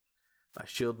 I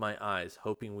shield my eyes,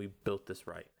 hoping we built this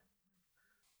right.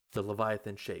 The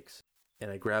Leviathan shakes, and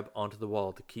I grab onto the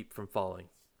wall to keep from falling.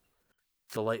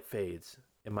 The light fades,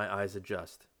 and my eyes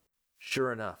adjust.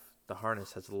 Sure enough, the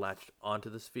harness has latched onto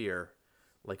the sphere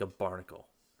like a barnacle.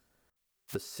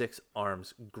 The 6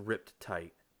 arms gripped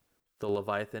tight. The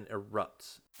Leviathan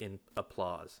erupts in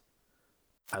applause.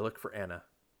 I look for Anna,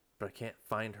 but I can't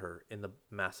find her in the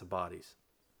mass of bodies.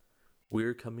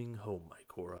 We're coming home, my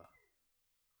Cora,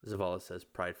 Zavala says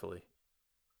pridefully.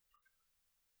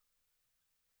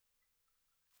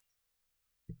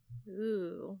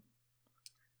 Ooh.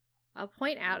 I'll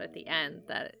point out at the end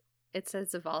that it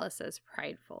says Zavala says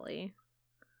pridefully.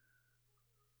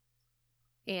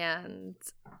 And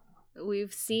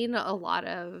we've seen a lot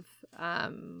of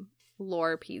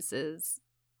lore pieces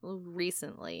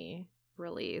recently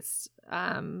released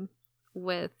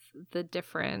with the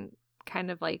different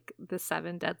kind of like the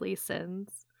 7 deadly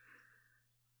sins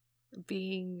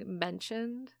being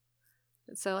mentioned.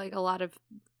 So like a lot of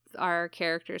our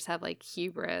characters have like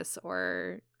hubris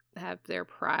or have their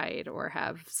pride or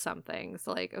have something.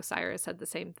 So like Osiris had the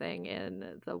same thing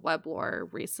in the web lore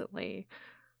recently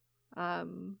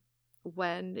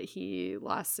when he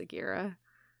lost Sagira.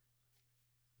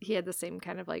 He had the same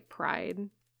kind of like pride.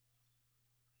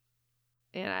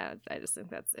 And I just think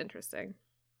that's interesting.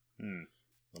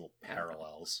 Little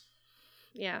parallels.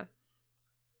 Yeah.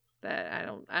 That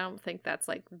I don't think that's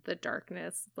like the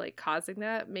darkness like causing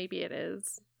that. Maybe it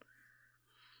is.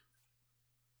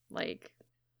 Like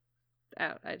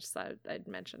I just thought I'd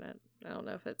mention it. I don't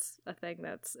know if it's a thing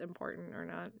that's important or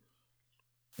not.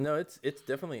 No, it's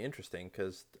definitely interesting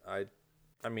because I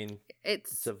mean,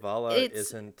 Zavala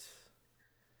isn't.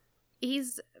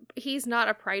 He's not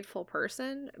a prideful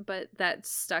person, but that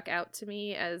stuck out to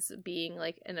me as being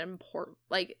like an important,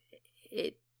 like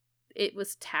it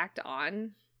was tacked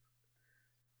on.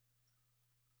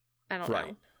 I don't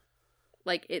know.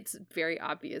 Like it's very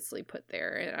obviously put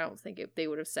there, and I don't think they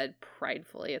would have said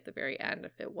pridefully at the very end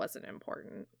if it wasn't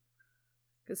important.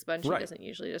 Because Bungie doesn't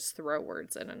usually just throw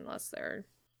words in unless they're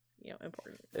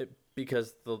important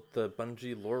Because the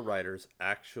Bungie lore writers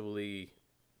actually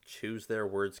choose their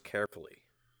words carefully.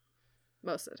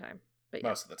 most of the time. But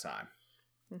Most of the time.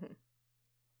 Mm-hmm.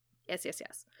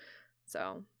 Yes.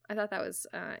 So I thought that was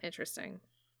interesting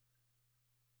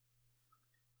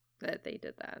that they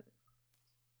did that.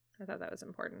 I thought that was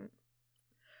important.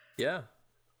 Yeah.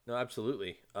 No,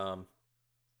 absolutely.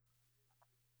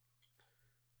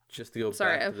 Just to go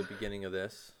back to the beginning of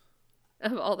this.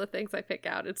 Of all the things I pick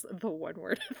out, it's the one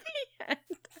word at the end.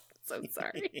 I'm so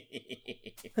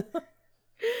sorry.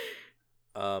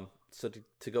 So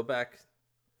to go back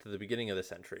to the beginning of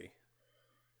this entry,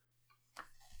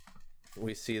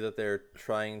 we see that they're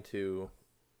trying to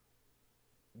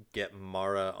get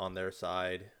Mara on their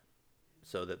side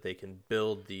so that they can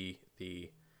build the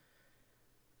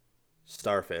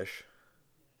starfish.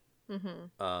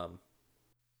 Mm-hmm.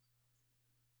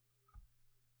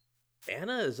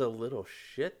 Anna is a little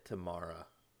shit to Mara.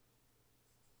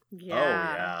 Yeah. Oh,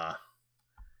 yeah.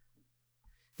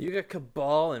 You got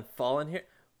Cabal and Fallen here.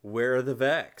 Where are the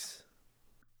Vex?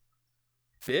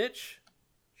 Bitch,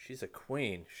 she's a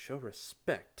queen. Show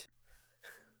respect.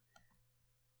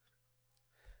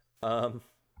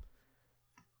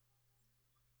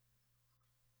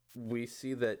 We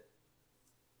see that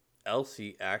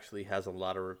Elsie actually has a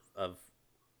lot of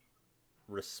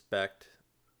respect,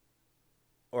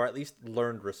 or at least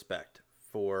learned respect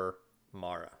for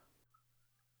Mara.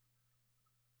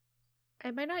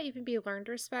 It might not even be learned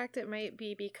respect. It might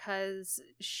be because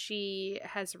she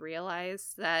has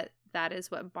realized that that is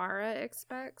what Mara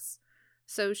expects.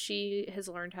 So she has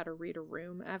learned how to read a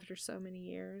room after so many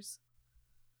years.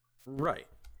 Right.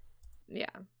 Yeah.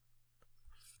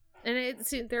 And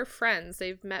they're friends.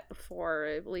 They've met before.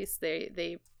 At least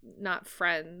they not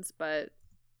friends, but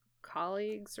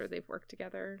colleagues, or they've worked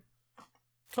together.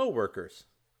 Co-workers.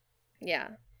 Yeah.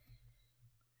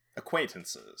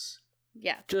 Acquaintances.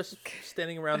 Yeah. Just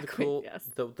standing around Yes.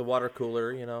 the water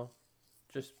cooler,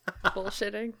 just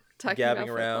Bullshitting. Talking gabbing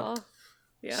about around. football.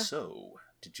 Yeah. So,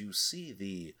 did you see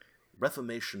the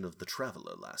Reformation of the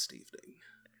Traveler last evening?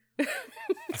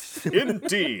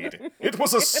 Indeed! It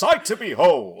was a sight to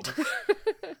behold!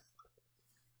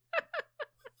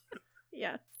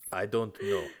 Yeah. I don't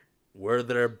know. Were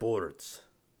there birds?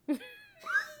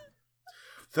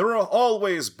 There are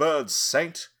always birds,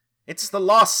 Saint. It's the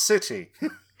lost city.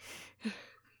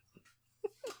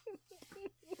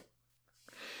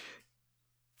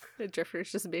 The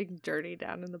drifter's just being journey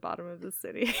down in the bottom of the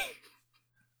city.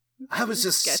 I was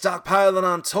just Sketchy. stockpiling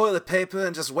on toilet paper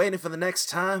and just waiting for the next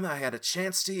time I had a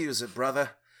chance to use it,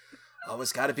 brother.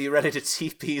 Always gotta be ready to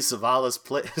TP Zavala's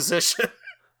position.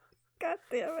 God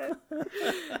damn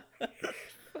it.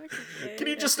 Can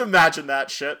you just imagine that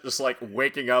shit? Just, like,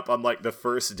 waking up on, like, the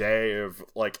first day of,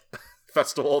 like,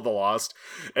 Festival of the Lost,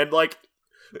 and, like,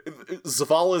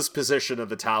 Zavala's position of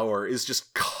the tower is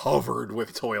just covered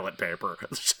with toilet paper.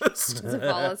 It's just...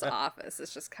 Zavala's office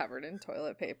is just covered in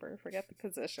toilet paper. Forget the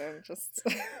position. Just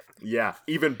Yeah,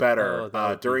 even better. Oh, that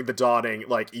would be- During the dawning,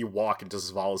 like, you walk into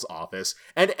Zavala's office,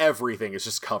 and everything is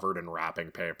just covered in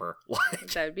wrapping paper. Like,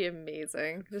 that would be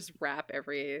amazing. Just wrap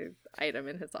every item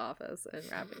in his office in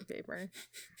wrapping paper.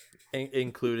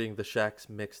 Including the Shaxx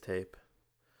mixtape.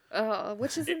 Oh,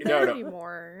 which isn't No, there no.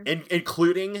 anymore.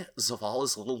 including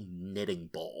Zavala's little knitting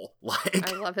bowl.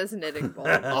 Like, I love his knitting bowl.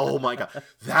 oh my god,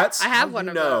 that's I have how one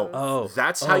you of know. those. Oh,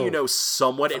 That's how you know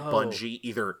someone at Oh. Bungie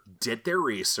either did their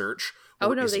research Oh,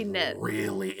 or no, is they knit.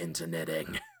 really into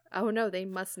knitting. Oh no, they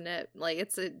must knit. Like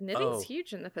knitting's Oh.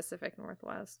 huge in the Pacific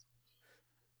Northwest.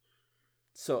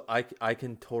 So I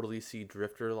can totally see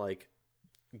Drifter like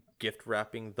gift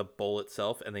wrapping the bowl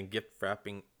itself and then gift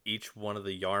wrapping each one of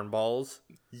the yarn balls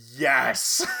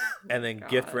Yes. and then God.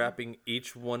 gift wrapping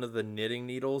each one of the knitting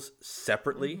needles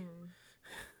separately. Mm-hmm.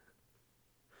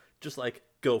 Just like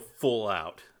go full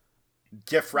out.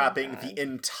 Gift wrapping God. the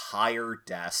entire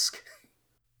desk.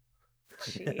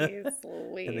 Jeez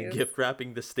Louise. And then gift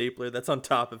wrapping the stapler that's on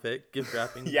top of it. Gift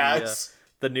wrapping Yes.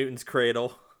 the Newton's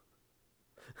cradle.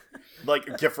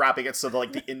 Like, gift wrapping it so that,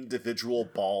 like, the individual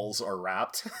balls are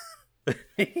wrapped.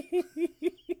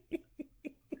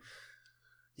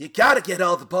 You gotta get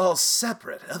all the balls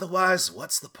separate, otherwise,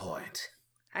 what's the point?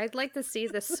 I'd like to see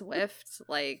the Swift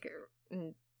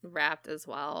wrapped as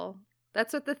well.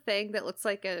 That's what the thing that looks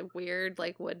like a weird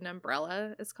like wooden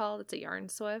umbrella is called. It's a yarn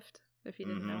Swift. If you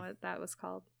didn't know what that was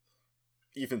called.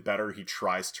 Even better, he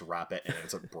tries to wrap it and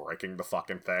ends up breaking the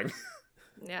fucking thing.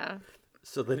 Yeah.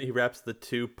 So then he wraps the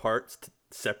two parts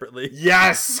separately.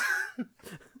 Yes!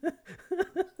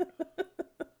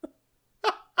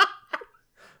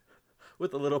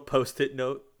 With a little post-it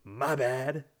note. My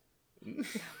bad. Oh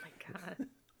my god.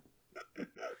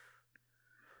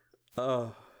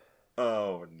 Oh,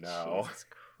 Oh no. Jesus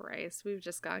Christ, we've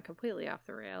just gone completely off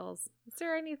the rails. Is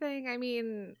there anything? I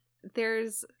mean,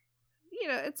 there's,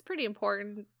 it's pretty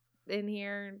important in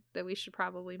here that we should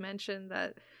probably mention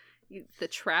that the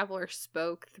traveler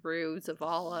spoke through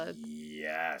Zavala.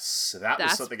 Yes, that was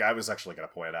That's- something I was actually going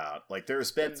to point out. Like,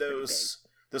 there's been That's pretty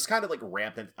those kind of like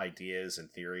rampant ideas and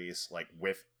theories, like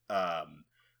with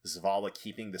Zavala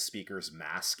keeping the speaker's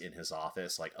mask in his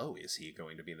office. Like, oh, is he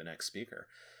going to be the next speaker?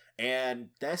 And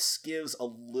this gives a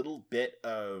little bit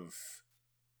of...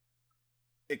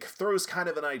 It throws kind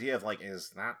of an idea of, like,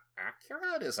 is that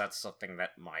accurate? Is that something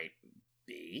that might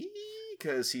be?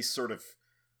 Because he's sort of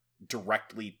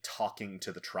directly talking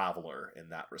to the traveler in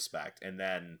that respect. And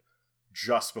then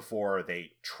just before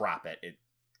they trap it, it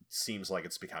seems like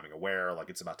it's becoming aware, like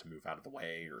it's about to move out of the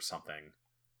way or something.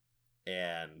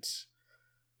 And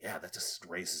yeah, that just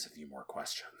raises a few more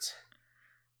questions.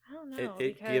 I don't know.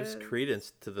 it gives because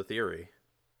credence to the theory.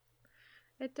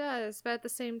 It does, but at the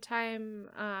same time,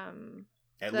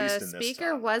 At the least in this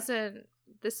speaker timeline.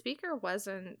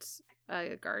 wasn't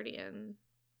a guardian,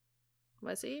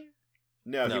 was he?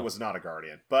 No, he No. was not a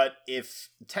guardian. But if,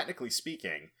 technically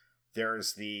speaking,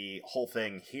 there's the whole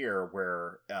thing here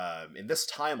where, in this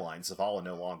timeline, Zavala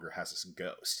no longer has his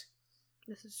ghost.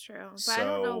 This is true, but I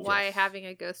don't know So- why having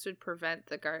a ghost would prevent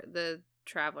the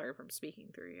traveler from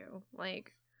speaking through you.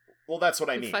 Like, Well, that's what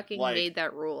I who mean. fucking Like, made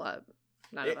that rule up?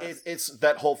 None of us. it's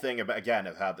that whole thing about, again,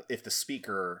 of how if the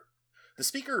speaker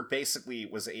basically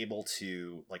was able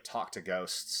to like talk to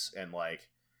ghosts and like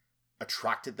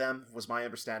attracted them, was my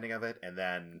understanding of it, and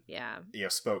then Yeah,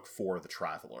 spoke for the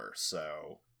traveler.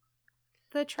 So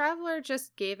the traveler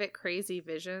just gave it crazy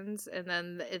visions, and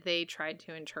then they tried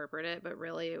to interpret it, but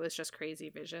really it was just crazy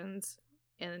visions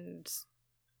and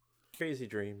Crazy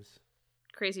dreams.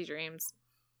 crazy dreams.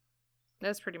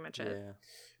 That's pretty much it.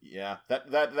 yeah,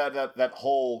 that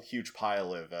whole huge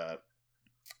pile of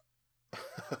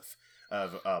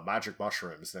magic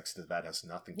mushrooms next to that has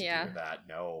nothing to Yeah. do with that.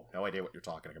 No idea what you're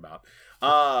talking about.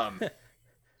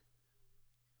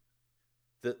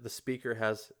 The speaker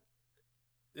has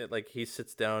it, like, he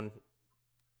sits down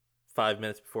 5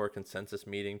 minutes before a consensus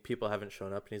meeting. People haven't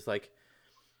shown up, and he's like,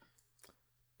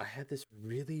 I had this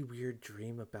really weird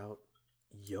dream about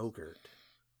yogurt.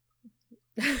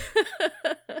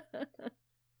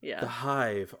 Yeah. The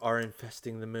hive are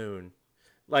infesting the moon.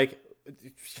 Like,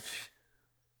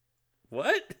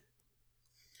 what?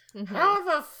 Mhm. How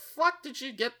the fuck did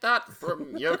you get that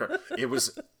from yogurt? It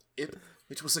was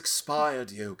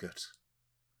expired yogurt.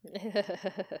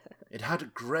 It had a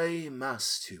grey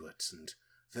mass to it, and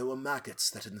there were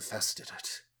maggots that infested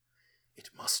it.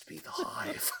 It must be the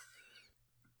hive.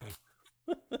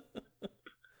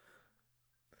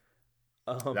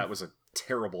 That was a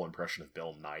terrible impression of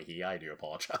Bill Nighy. I do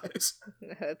apologize.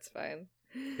 That's fine.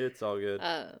 It's all good.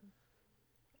 Yeah.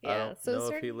 I don't so is know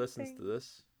there if he listens anything- to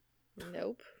this.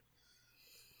 Nope.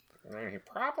 He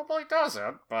probably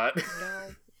doesn't, but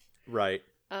No. Right.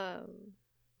 What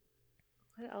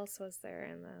else was there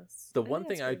in this? The one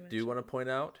thing I do want to point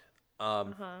out,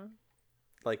 Uh-huh.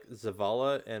 like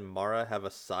Zavala and Mara have a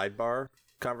sidebar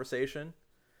conversation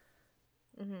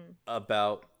Mm-hmm.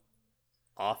 about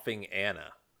offing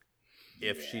Anna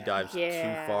if she dives too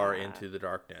far Yeah. into the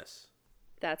darkness.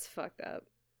 That's fucked up.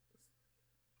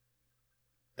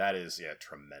 that is,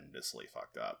 tremendously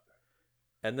fucked up.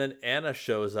 And then Anna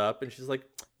shows up and she's like,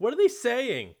 "What are they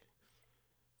saying?"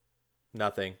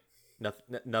 Nothing.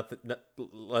 Nothing.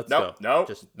 Let's go. No,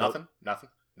 Just nothing. No,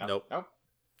 Nope. Nope.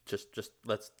 Just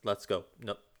let's go.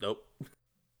 Nope.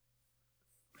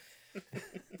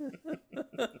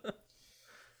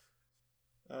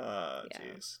 Ah, Yeah.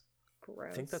 jeez.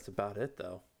 Gross. I think that's about it,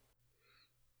 though.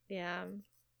 Yeah.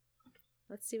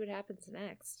 Let's see what happens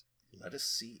next. Let us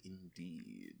see,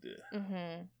 indeed.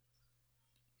 Mm-hmm.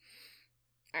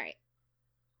 All right.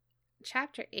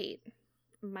 Chapter 8,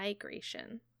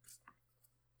 Migration.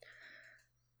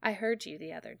 I heard you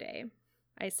the other day,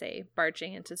 I say,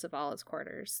 barging into Zavala's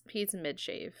quarters. He's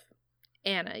mid-shave.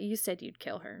 Anna, you said you'd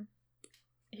kill her.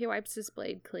 He wipes his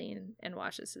blade clean and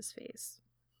washes his face.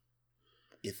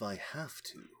 If I have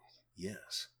to,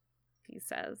 yes. He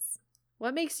says,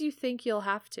 "What makes you think you'll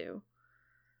have to?"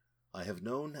 I have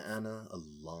known Anna a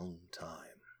long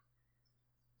time.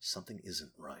 Something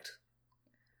isn't right.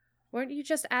 Weren't you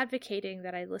just advocating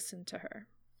that I listen to her?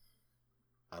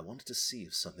 I wanted to see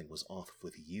if something was off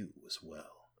with you as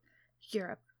well. You're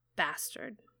a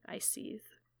bastard, I seethe.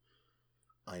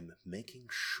 I'm making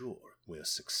sure we're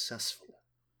successful.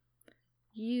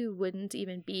 You wouldn't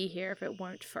even be here if it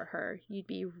weren't for her. You'd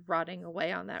be rotting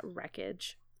away on that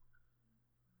wreckage.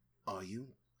 Are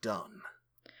you done.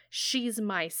 She's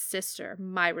my sister,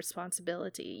 my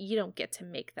responsibility. You don't get to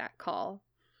make that call.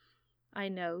 I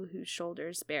know whose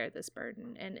shoulders bear this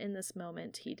burden, and in this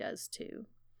moment he does too.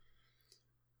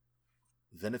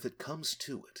 Then if it comes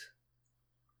to it,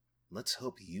 let's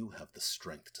hope you have the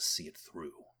strength to see it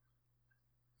through.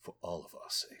 For all of our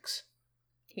sakes.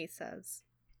 He says.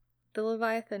 The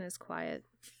Leviathan is quiet.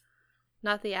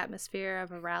 Not the atmosphere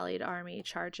of a rallied army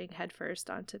charging headfirst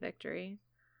onto victory.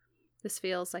 This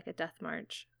feels like a death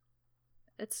march.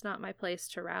 It's not my place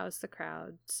to rouse the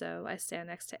crowd, so I stand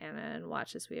next to Anna and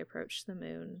watch as we approach the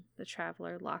moon, the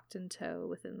traveler locked in tow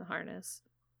within the harness.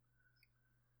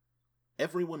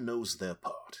 Everyone knows their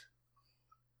part.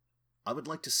 I would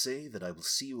like to say that I will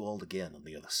see you all again on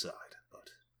the other side,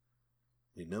 but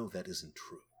we know that isn't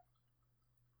true.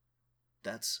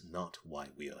 That's not why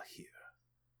we are here.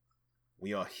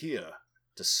 We are here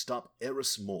to stop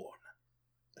Eris Morn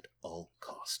at all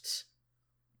costs.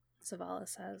 Zavala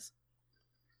says.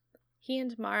 He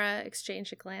and Mara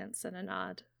exchange a glance and a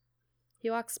nod. He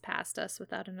walks past us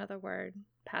without another word,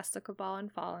 past the Cabal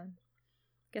and Fallen.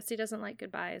 Guess he doesn't like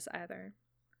goodbyes either.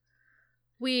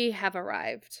 We have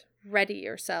arrived. Ready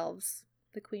yourselves,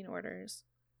 the Queen orders.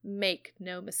 Make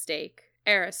no mistake,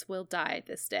 Eris will die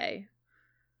this day.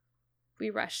 We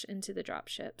rush into the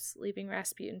dropships, leaving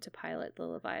Rasputin to pilot the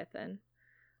Leviathan.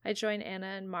 I join Anna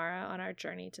and Mara on our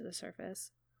journey to the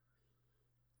surface.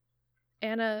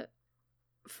 Anna,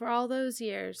 for all those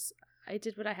years, I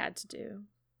did what I had to do,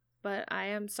 but I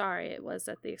am sorry it was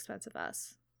at the expense of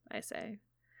us, I say.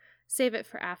 Save it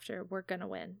for after, we're gonna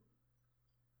win.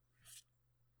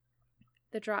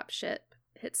 The dropship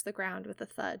hits the ground with a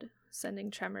thud,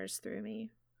 sending tremors through me.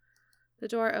 The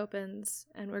door opens,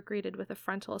 and we're greeted with a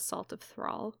frontal assault of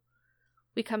Thrall.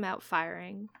 We come out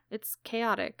firing. It's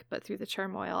chaotic, but through the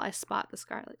turmoil, I spot the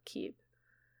Scarlet Keep.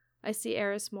 I see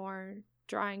Eris Morn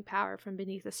drawing power from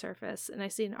beneath the surface, and I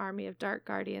see an army of Dark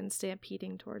Guardians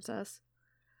stampeding towards us.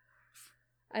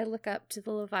 I look up to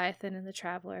the Leviathan and the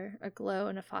Traveler, aglow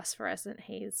in a phosphorescent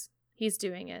haze. He's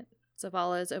doing it.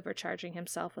 Zavala is overcharging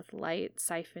himself with light,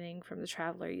 siphoning from the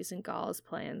Traveler using Gall's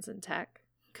plans and tech.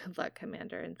 Good luck,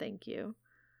 Commander, and thank you.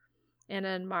 Anna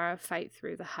and Mara fight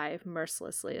through the hive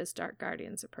mercilessly as Dark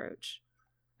Guardians approach.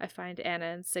 I find Anna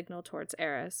and signal towards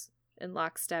Eris. In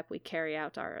lockstep, we carry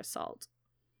out our assault.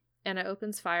 Anna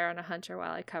opens fire on a hunter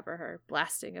while I cover her,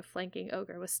 blasting a flanking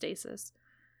ogre with stasis.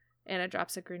 Anna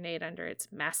drops a grenade under its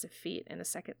massive feet, and a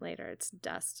second later, it's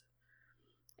dust.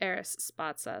 Eris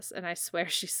spots us, and I swear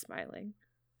she's smiling.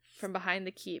 From behind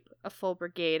the keep, a full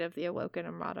brigade of the Awoken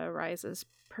Armada rises,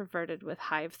 perverted with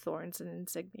hive thorns and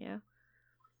insignia.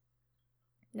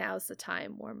 Now's the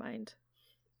time, Warmind.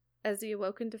 As the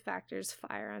Awoken defectors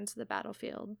fire onto the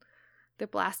battlefield, they're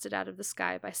blasted out of the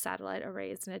sky by satellite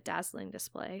arrays in a dazzling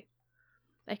display.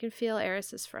 I can feel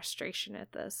Eris's frustration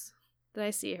at this. Then I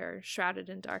see her, shrouded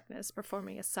in darkness,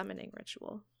 performing a summoning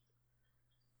ritual.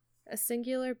 A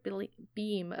singular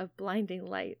beam of blinding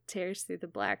light tears through the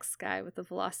black sky with the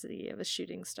velocity of a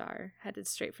shooting star, headed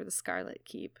straight for the Scarlet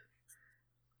Keep.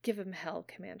 Give him hell,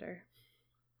 Commander.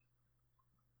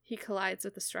 He collides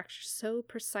with the structure so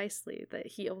precisely that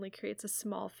he only creates a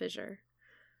small fissure.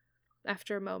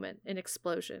 After a moment, an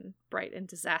explosion, bright and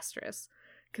disastrous,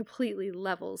 completely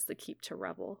levels the keep to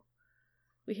rubble.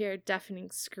 We hear a deafening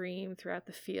scream throughout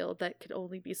the field that could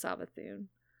only be Savathun.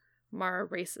 Mara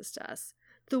races to us.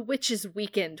 The witch is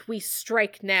weakened. We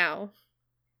strike now.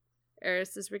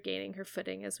 Eris is regaining her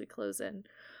footing as we close in.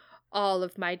 All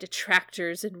of my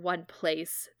detractors in one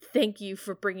place. Thank you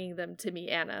for bringing them to me,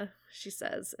 Anna, she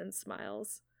says and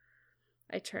smiles.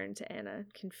 I turn to Anna,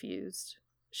 confused.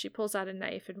 She pulls out a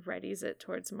knife and readies it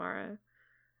towards Mara.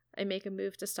 I make a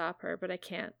move to stop her, but I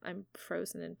can't. I'm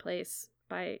frozen in place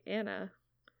by Anna.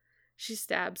 She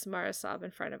stabs Marasab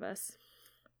in front of us.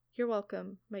 You're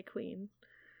welcome, my queen.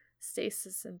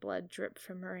 Stasis and blood drip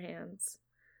from her hands.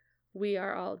 We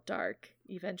are all dark,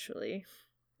 eventually,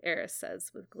 Eris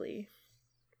says with glee.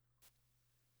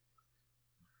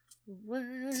 What?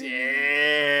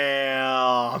 Damn!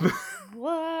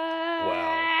 What?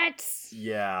 Wow.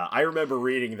 Yeah, I remember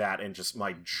reading that and just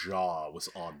my jaw was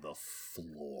on the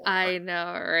floor. I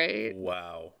know, right?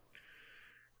 Wow.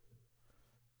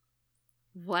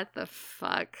 What the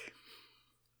fuck?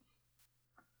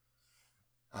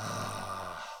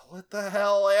 What the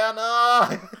hell,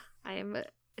 Anna? I am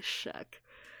shook.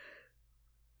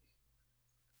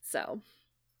 So,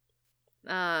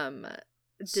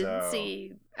 didn't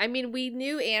see. I mean, we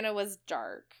knew Anna was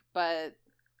dark,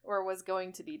 or was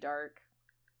going to be dark,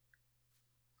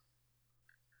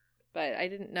 but I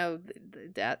didn't know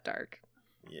that dark.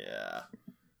 Yeah.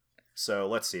 So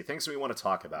let's see, things we want to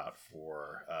talk about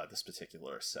for this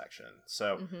particular section.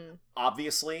 So Mm-hmm.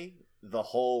 obviously, the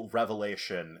whole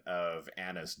revelation of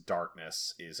Anna's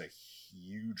darkness is a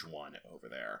huge one over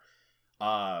there.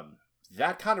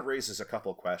 That kind of raises a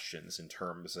couple questions in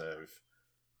terms of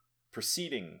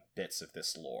preceding bits of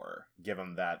this lore,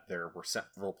 given that there were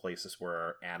several places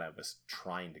where Anna was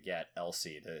trying to get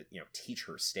Elsie to, teach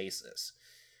her stasis.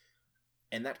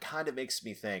 And that kind of makes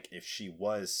me think, if she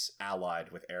was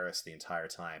allied with Eris the entire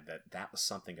time, that was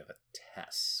something of a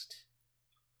test.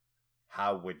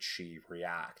 How would she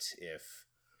react if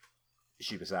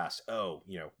she was asked,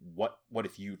 what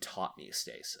if you taught me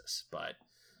stasis? But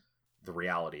the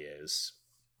reality is,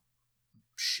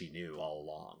 she knew all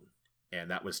along.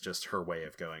 And that was just her way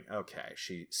of going, okay,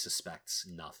 she suspects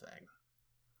nothing.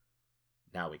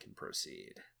 Now we can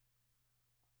proceed.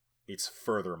 It's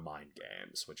further mind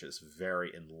games, which is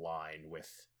very in line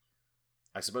with,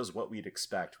 I suppose, what we'd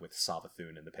expect with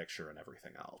Savathun in the picture and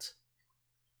everything else.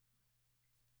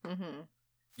 Mm-hmm.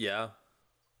 Yeah.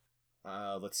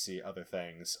 Let's see, other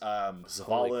things. Holy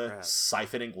Zavala crap.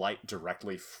 siphoning light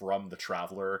directly from the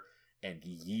Traveler and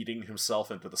yeeting himself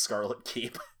into the Scarlet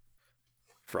Keep.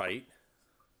 Right.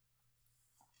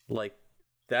 Like,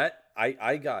 that,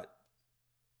 I got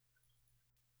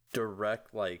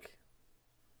direct, like,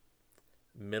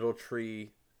 Middle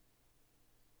Tree,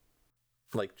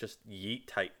 like, just Yeet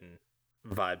Titan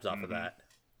vibes off of that.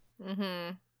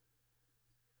 Mm-hmm.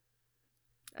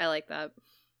 I like that.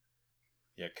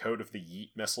 Yeah, Code of the Yeet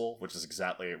missile, which is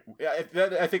exactly...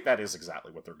 I think that is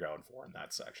exactly what they're going for in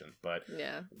that section. But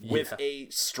Yeah. with a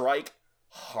strike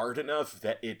hard enough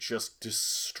that it just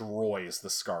destroys the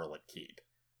Scarlet Keep.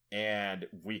 And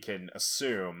we can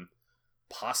assume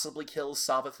possibly kills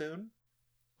Savathun.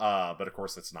 But of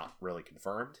course it's not really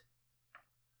confirmed.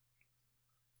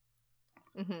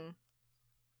 Mm-hmm.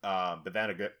 But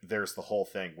then there's the whole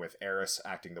thing with Eris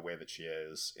acting the way that she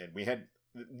is. And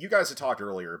you guys had talked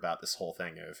earlier about this whole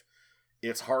thing of,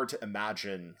 it's hard to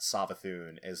imagine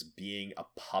Savathun as being a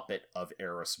puppet of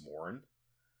Eris Morn.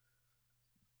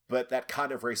 But that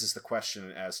kind of raises the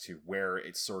question as to where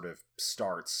it sort of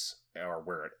starts or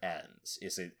where it ends.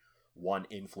 Is it one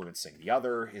influencing the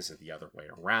other? Is it the other way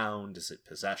around? Is it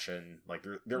possession? Like,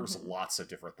 there's lots of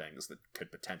different things that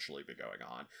could potentially be going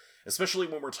on. Especially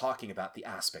when we're talking about the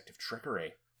aspect of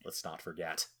trickery. Let's not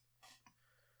forget.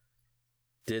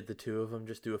 Did the two of them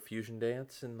just do a fusion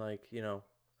dance and, like,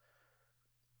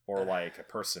 Or, like, a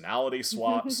personality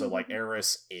swap, so, like,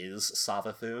 Eris is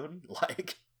Savathun?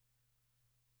 Like...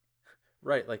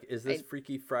 Right, like, is this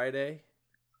Freaky Friday?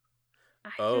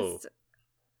 I Oh. just-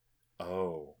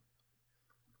 Oh.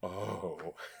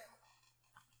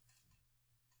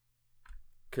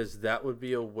 Because that would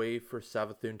be a way for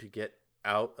Savathun to get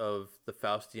out of the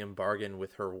Faustian bargain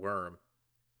with her worm.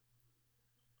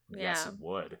 Yes, Yeah. it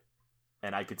would.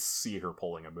 And I could see her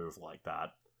pulling a move like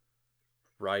that.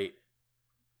 Right.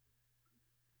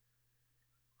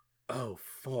 Oh,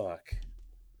 fuck.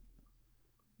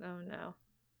 Oh no.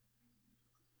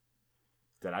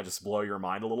 Did I just blow your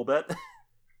mind a little bit?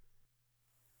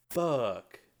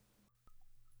 Fuck.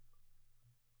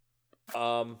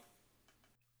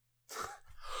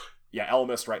 Yeah,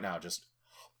 Elmist right now just...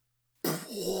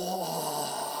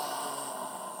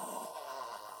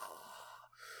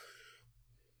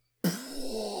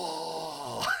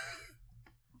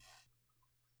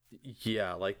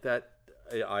 Yeah, like that.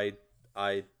 I.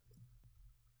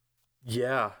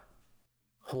 Yeah.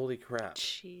 Holy crap.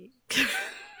 She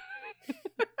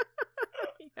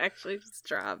actually just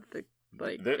dropped the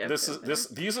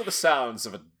These are the sounds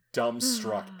of a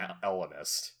dumbstruck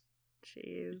Ellenist.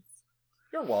 Jeez.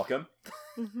 You're welcome.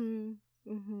 Mm-hmm.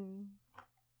 Mm-hmm.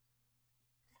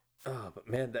 Oh, but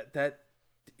man, that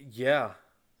yeah.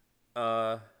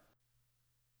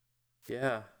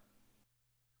 Yeah.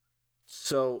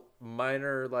 So,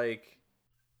 minor, like,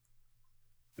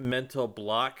 mental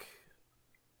block.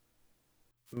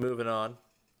 Moving on.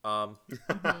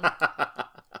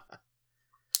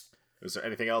 Is there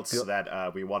anything else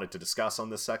that we wanted to discuss on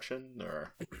this section,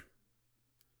 or?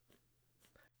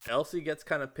 Elsie gets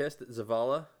kind of pissed at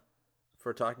Zavala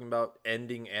for talking about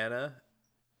ending Anna.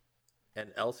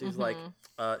 And Elsie's like,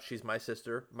 she's my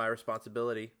sister, my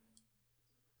responsibility.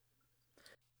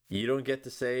 You don't get to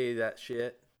say that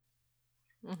shit.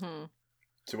 Mm-hmm.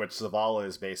 To which Zavala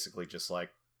is basically just like,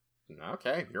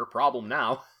 okay, your problem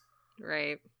now.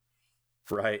 Right.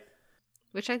 Right.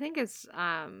 Which I think is,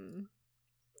 I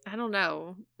don't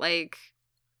know, like,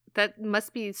 that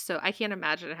must be so, I can't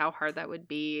imagine how hard that would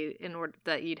be in order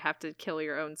that you'd have to kill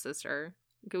your own sister.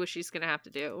 Look at what she's gonna have to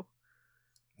do.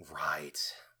 Right.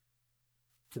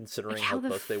 Considering Like, how how the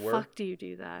close they were. fuck do you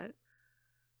do that?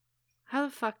 How the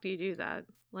fuck do you do that?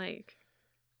 Like,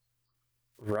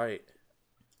 Right.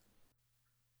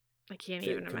 I can't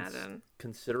even imagine.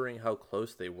 Considering how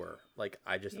close they were. Like,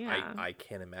 Yeah. I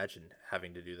can't imagine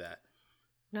having to do that.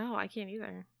 No, I can't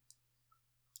either.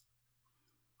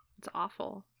 It's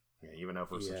awful. Yeah, even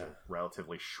over such Yeah. a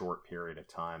relatively short period of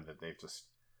time that they've just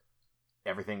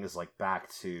everything is like back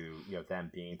to, you know,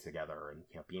 them being together and,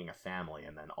 you know, being a family,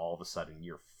 and then all of a sudden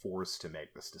you're forced to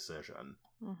make this decision.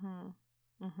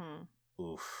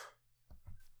 Oof.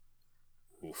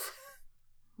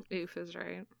 Oof is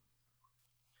right.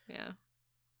 Yeah.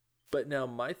 But now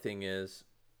my thing is,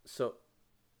 so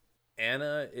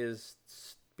Anna is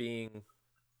being,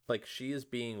 like, she is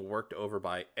being worked over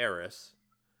by Eris.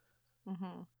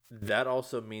 That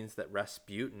also means that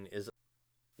Rasputin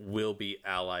will be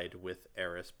allied with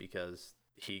Eris because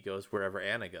he goes wherever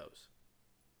Anna goes.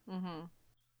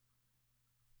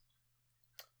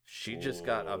 She just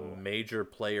got a major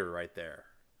player right there.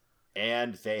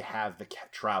 And they have the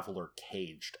Traveler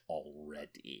caged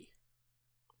already.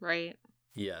 Right.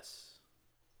 Yes.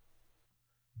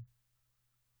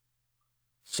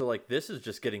 So, like, this is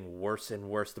just getting worse and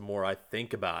worse the more I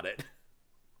think about it.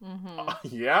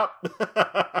 Yep.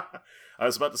 I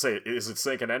was about to say, is it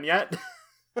sinking in yet?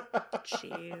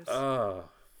 Jeez. Oh,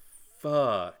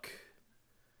 fuck.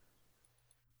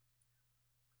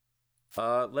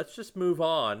 Let's just move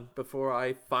on before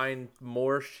I find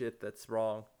more shit that's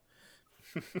wrong.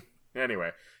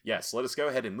 Anyway, yes, let us go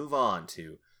ahead and move on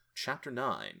to Chapter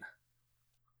 9,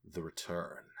 The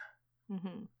Return.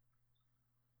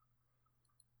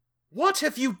 What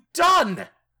have you done?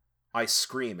 I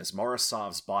scream as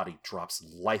Morosov's body drops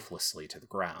lifelessly to the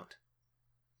ground.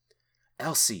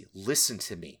 Elsie, listen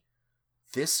to me.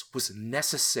 This was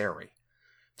necessary.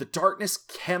 The darkness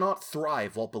cannot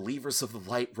thrive while believers of the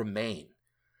light remain.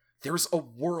 There's a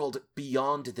world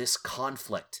beyond this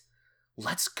conflict.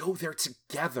 Let's go there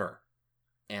together,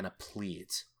 Anna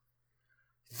pleads.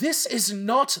 This is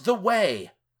not the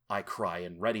way, I cry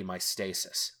and ready my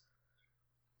stasis.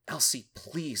 Elsie,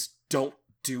 please don't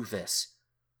do this.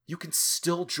 You can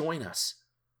still join us.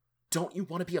 Don't you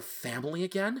want to be a family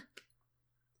again?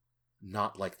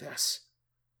 Not like this.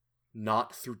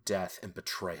 Not through death and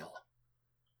betrayal.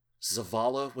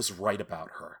 Zavala was right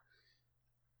about her.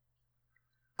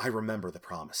 I remember the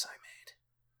promise I made.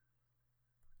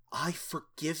 I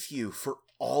forgive you for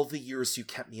all the years you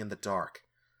kept me in the dark.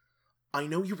 I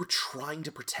know you were trying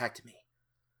to protect me.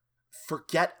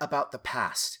 Forget about the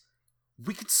past.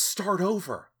 We could start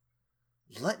over.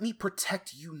 Let me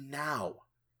protect you now.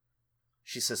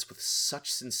 She says with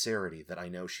such sincerity that I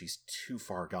know she's too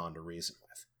far gone to reason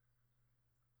with.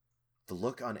 The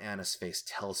look on Anna's face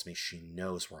tells me she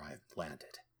knows where I've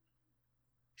landed.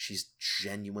 She's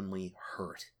genuinely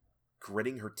hurt,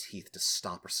 gritting her teeth to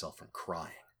stop herself from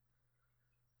crying.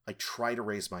 I try to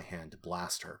raise my hand to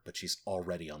blast her, but she's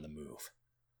already on the move.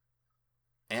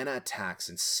 Anna attacks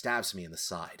and stabs me in the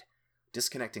side,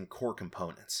 disconnecting core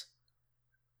components.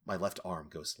 My left arm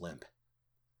goes limp.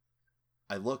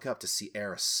 I look up to see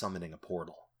Eris summoning a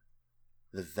portal.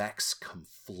 The Vex come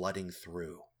flooding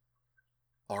through.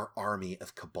 Our army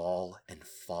of Cabal and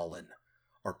Fallen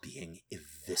are being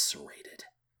eviscerated.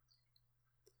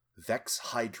 Vex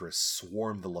Hydras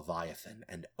swarm the Leviathan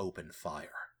and open fire.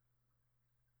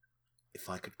 If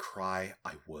I could cry,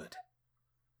 I would.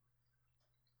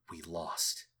 We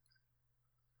lost.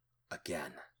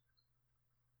 Again.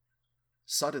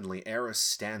 Suddenly, Eris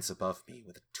stands above me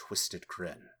with a twisted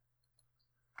grin.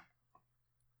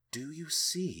 Do you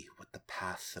see what the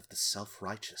path of the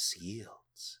self-righteous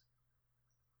yields?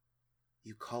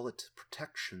 You call it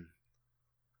protection,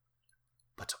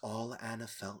 but all Anna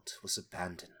felt was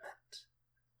abandonment.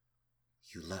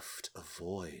 You left a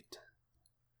void.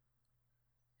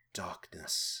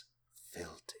 Darkness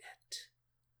filled it.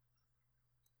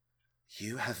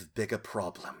 You have bigger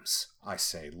problems, I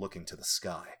say, looking to the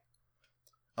sky.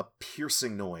 A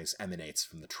piercing noise emanates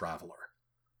from the Traveler.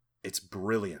 Its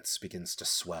brilliance begins to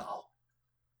swell.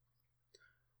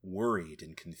 Worried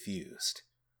and confused,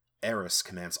 Eris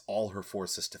commands all her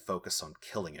forces to focus on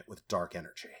killing it with dark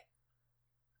energy.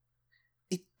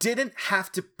 It didn't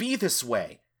have to be this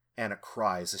way, Anna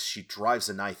cries as she drives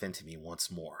a knife into me once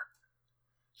more.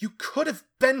 You could have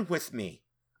been with me!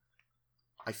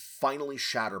 I finally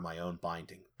shatter my own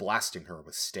binding, blasting her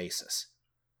with stasis.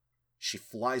 She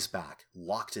flies back,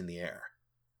 locked in the air.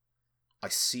 I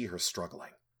see her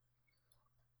struggling.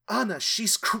 Anna,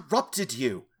 she's corrupted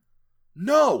you!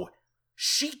 No!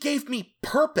 She gave me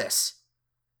purpose!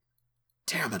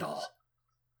 Damn it all.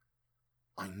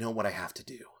 I know what I have to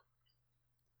do.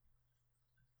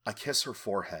 I kiss her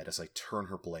forehead as I turn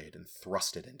her blade and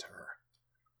thrust it into her.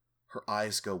 Her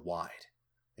eyes go wide,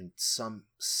 and some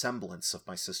semblance of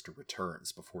my sister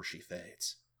returns before she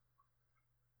fades.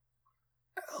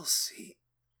 Elsie.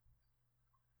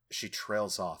 She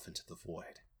trails off into the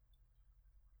void.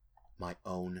 My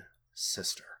own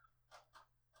sister.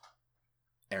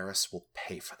 Eris will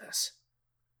pay for this.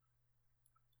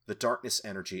 The darkness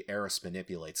energy Eris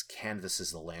manipulates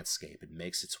canvases the landscape and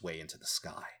makes its way into the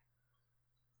sky.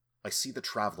 I see the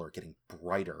traveler getting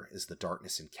brighter as the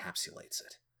darkness encapsulates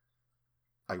it.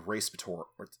 I race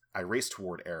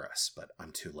toward Eris, but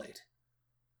I'm too late.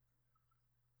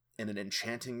 In an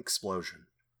enchanting explosion,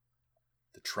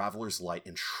 the traveler's light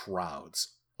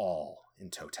enshrouds all in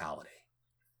totality.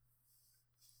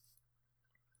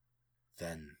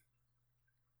 Then,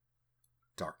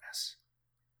 darkness.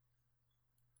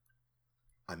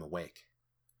 I'm awake.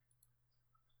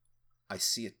 I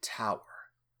see a tower.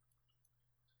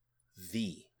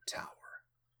 The tower.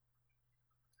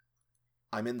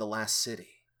 I'm in the last city.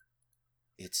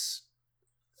 It's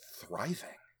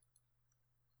thriving.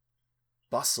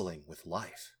 Bustling with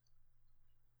life.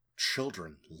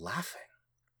 Children laughing.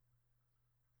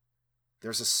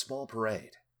 There's a small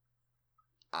parade.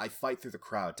 I fight through the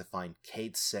crowd to find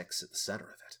Cade 6 at the center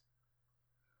of it.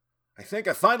 I think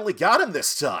I finally got him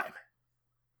this time!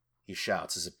 He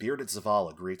shouts as a bearded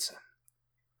Zavala greets him.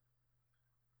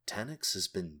 Taniks has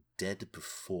been dead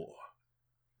before,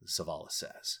 Zavala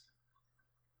says.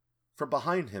 From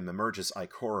behind him emerges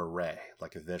Ikora Rey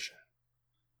like a vision.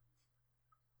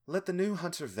 Let the new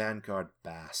Hunter Vanguard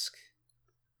bask.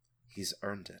 He's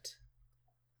earned it.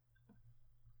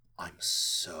 I'm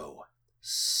so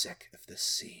sick of this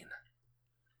scene.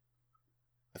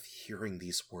 Of hearing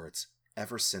these words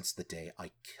ever since the day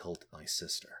I killed my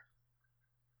sister.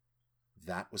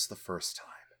 That was the first time.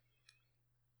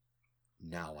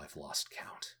 Now I've lost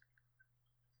count.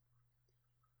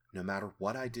 No matter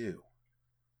what I do,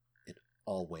 it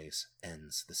always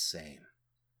ends the same.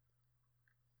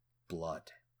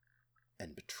 Blood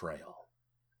and betrayal.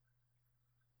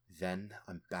 Then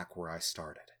I'm back where I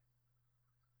started.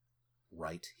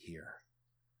 Right here.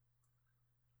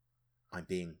 I'm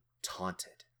being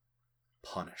taunted,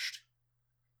 punished,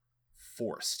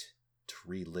 forced to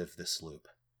relive this loop.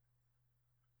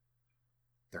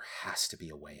 There has to be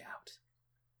a way out.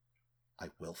 I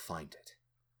will find it.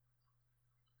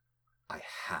 I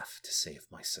have to save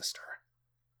my sister.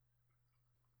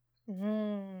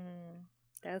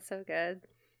 That's so good.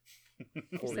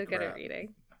 You're so good at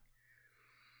reading.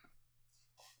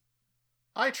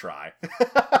 I try.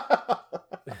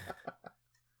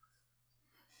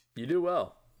 You do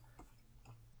well.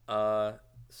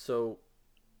 So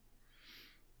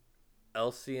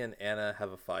Elsie and Anna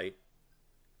have a fight.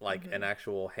 Like an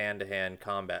actual hand-to-hand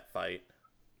combat fight.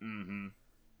 Mm-hmm.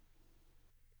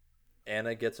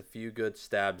 Anna gets a few good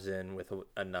stabs in with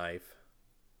a knife.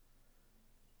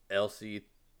 Elsie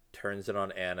turns it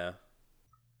on Anna.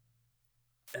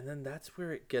 And then that's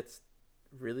where it gets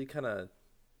really kind of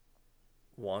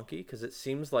wonky, because it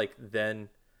seems like then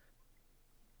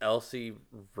Elsie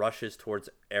rushes towards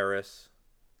Eris.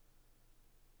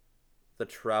 The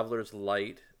Traveler's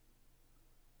light.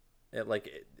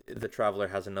 The Traveler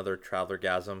has another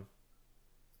Traveler-gasm.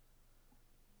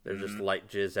 There's just light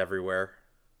jizz everywhere.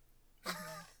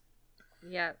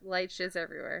 Yeah, light jizz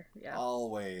everywhere. Yeah.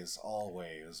 Always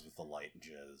with the light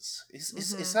jizz.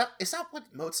 Is that what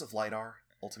motes of light are,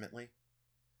 ultimately?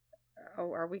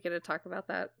 Oh, are we going to talk about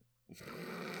that?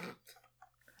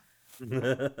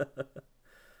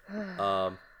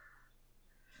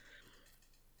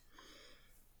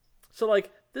 So,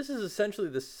 like, this is essentially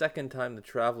the second time the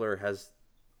Traveler has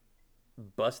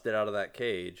busted out of that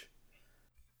cage.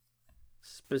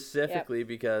 Specifically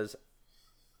because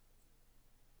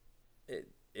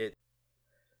it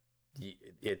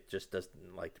just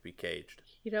doesn't like to be caged.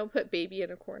 You don't put baby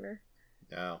in a corner.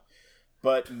 No.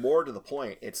 But more to the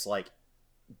point, it's like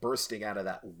bursting out of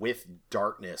that with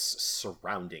darkness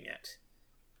surrounding it.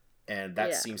 And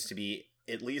that seems to be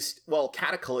at least, well,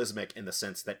 cataclysmic in the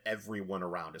sense that everyone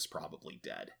around is probably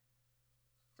dead.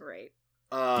 Right.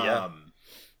 And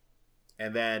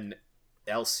then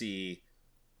Elsie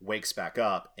wakes back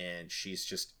up and she's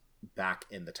just back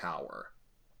in the tower.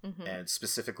 Mm-hmm. And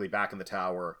specifically back in the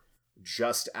tower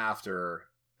just after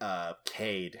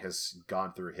Cade has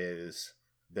gone through his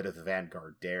bit of the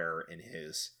Vanguard dare and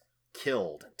has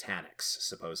killed Taniks,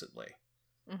 supposedly.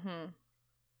 Mm-hmm.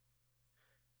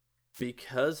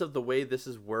 Because of the way this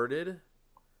is worded,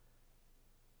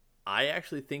 I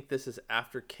actually think this is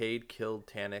after Cade killed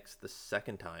Taniks the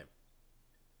second time.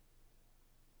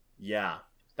 Yeah,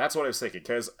 that's what I was thinking,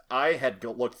 because I had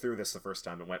looked through this the first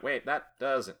time and went, wait, that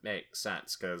doesn't make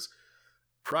sense, because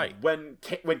Right. When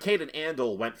Cade and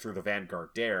Andal went through the Vanguard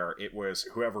Dare, it was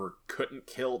whoever couldn't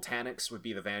kill Tannix would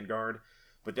be the Vanguard.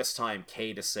 But this time,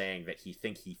 Cade is saying that he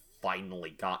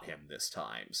finally got him this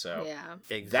time. So Yeah.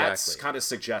 Exactly. that's kind of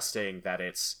suggesting that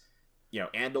it's,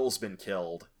 Andal's been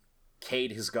killed.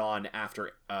 Cade has gone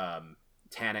after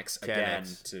Tannix again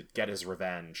to get his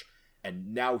revenge,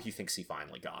 and now he thinks he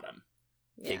finally got him.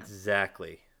 Yeah.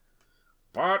 Exactly.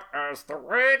 But as the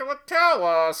raid would tell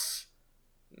us...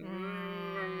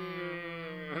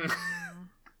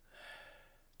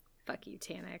 Fuck you,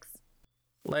 Tannix.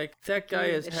 Like, that guy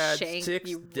has The had shank 6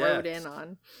 you deaths. rode in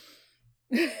on.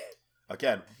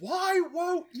 Again, why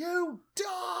won't you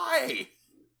die?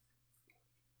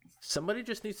 Somebody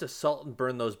just needs to salt and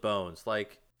burn those bones.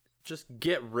 Like, just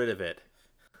get rid of it.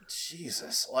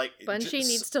 Jesus, like... Bungie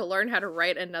needs to learn how to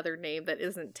write another name that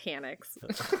isn't Tannix.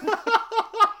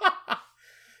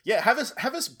 Yeah, have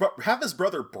his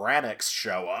brother Branix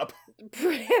show up.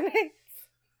 Branix.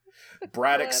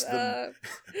 Braddock's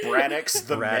Branix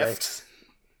the Braddock. Miffed.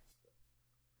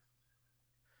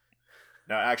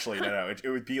 No, actually, no. It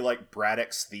would be like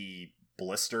Braddock's the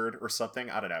Blistered or something.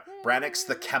 I don't know. Branix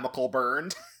the Chemical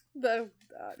Burned. I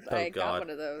got God. one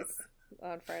of those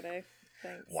on Friday.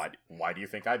 Thanks. Why do you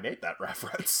think I made that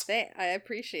reference? I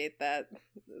appreciate that.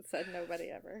 Said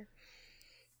nobody ever.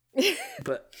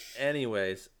 But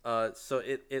anyways, so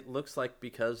it looks like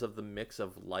because of the mix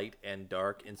of light and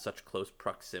dark in such close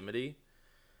proximity,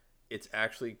 it's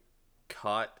actually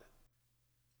caught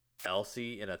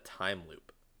Elsie in a time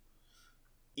loop.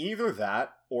 Either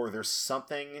that, or there's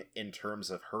something in terms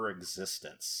of her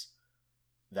existence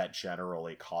that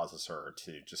generally causes her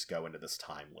to just go into this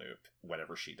time loop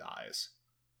whenever she dies.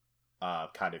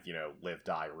 Kind of, live,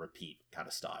 die, repeat kind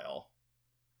of style.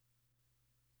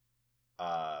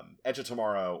 Edge of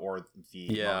Tomorrow, or the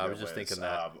manga I was just thinking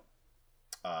that.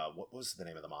 What was the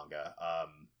name of the manga?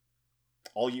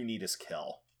 All You Need Is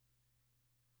Kill.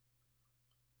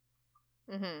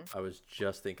 Mm-hmm. I was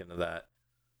just thinking of that.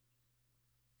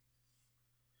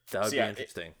 That would be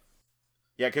interesting.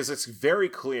 Yeah, because it's very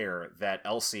clear that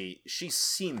Elsie, she's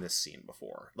seen this scene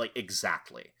before. Like,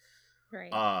 exactly.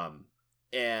 Right.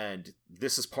 And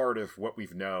this is part of what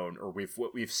we've known, or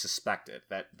what we've suspected,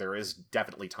 that there is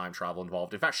definitely time travel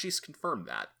involved. In fact, she's confirmed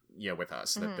that, with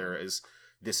us, that there is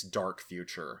this dark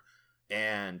future.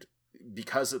 And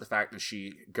because of the fact that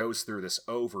she goes through this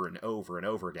over and over and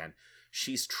over again,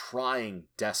 she's trying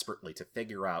desperately to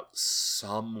figure out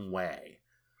some way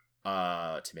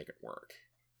to make it work.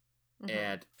 Mm-hmm.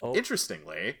 And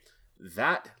interestingly,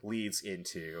 that leads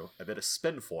into a bit of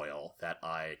spinfoil that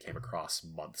I came across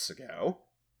months ago.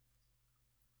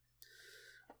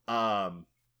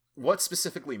 What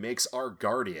specifically makes our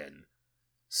Guardian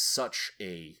such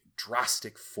a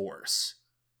drastic force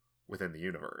within the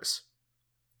universe?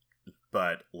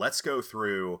 But let's go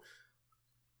through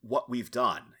what we've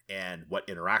done and what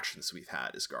interactions we've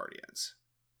had as Guardians.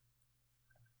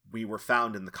 We were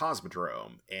found in the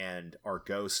Cosmodrome, and our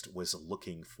ghost was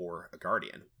looking for a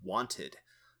Guardian, wanted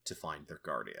to find their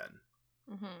Guardian,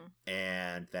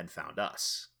 and then found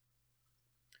us.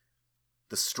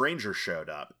 The Stranger showed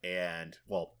up, and,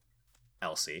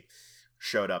 Elsie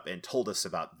showed up and told us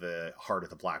about the Heart of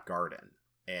the Black Garden,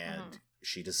 and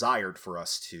she desired for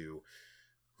us to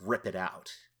rip it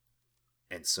out,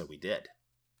 and so we did.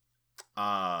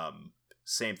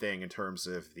 Same thing in terms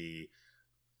of the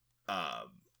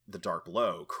Dark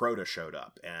Below. Crota showed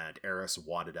up, and Eris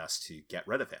wanted us to get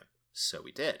rid of him, so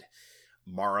we did.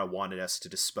 Mara wanted us to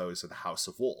dispose of the House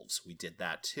of Wolves. We did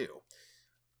that too.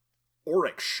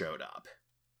 Oryx showed up,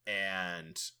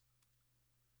 and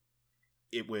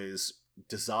it was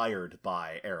desired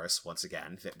by Eris, once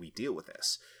again, that we deal with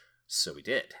this. So we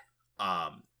did.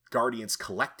 Guardians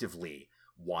collectively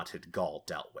wanted Gaul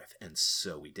dealt with, and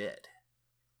so we did.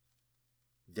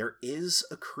 There is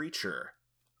a creature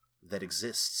that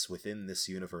exists within this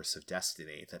universe of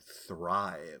destiny that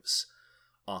thrives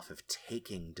off of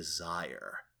taking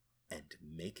desire and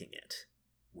making it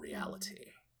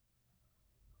reality.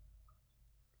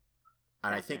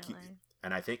 And I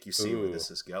think you see where this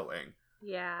is going.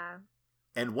 Yeah.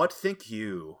 And what think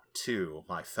you, too,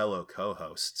 my fellow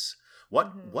co-hosts?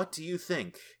 What do you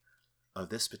think of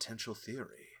this potential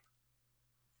theory?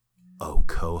 Oh,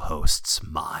 co-hosts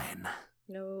mine.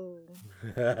 No.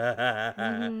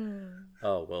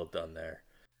 Oh, well done there.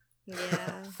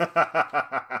 Yeah.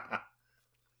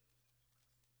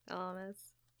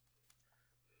 Alamis.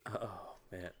 Oh,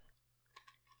 man.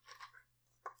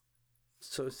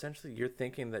 So essentially, you're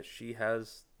thinking that she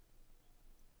has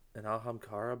an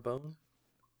Ahamkara bone?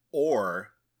 Or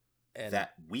And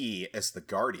that we, as the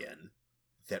Guardian,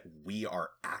 that we are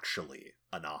actually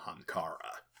an Ahamkara.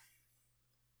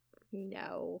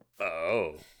 No.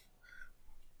 Oh.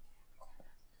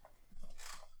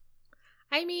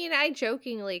 I mean, I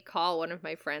jokingly call one of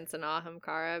my friends an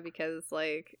Ahamkara because,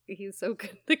 like, he's so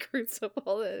good at the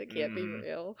Crucible that it can't be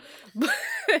real.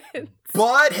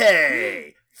 But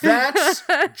hey, that's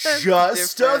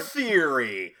just a different.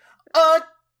 theory. A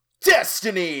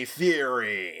destiny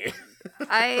theory.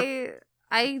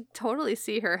 I totally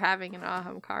see her having an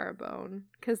Ahamkara bone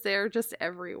because they're just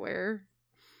everywhere.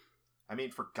 I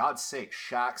mean, for God's sake,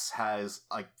 Shax has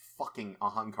a fucking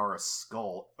Ahamkara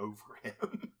skull over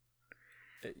him.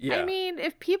 Yeah. I mean,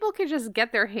 if people could just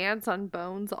get their hands on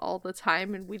bones all the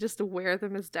time and we just wear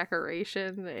them as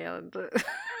decoration and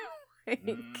like...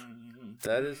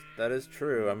 That is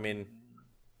true. I mean,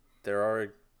 there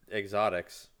are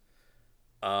exotics.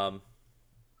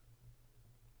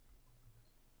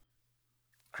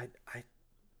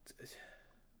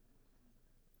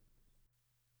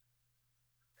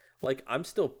 Like, I'm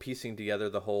still piecing together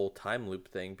the whole time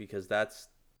loop thing because that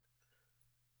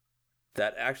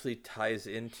actually ties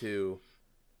into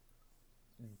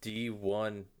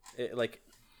D1, like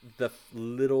the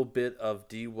little bit of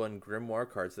D1 Grimoire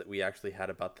cards that we actually had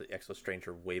about the Exo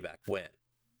Stranger way back when.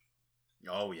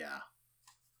 Oh, yeah.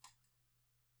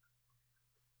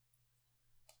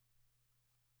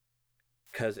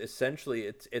 Because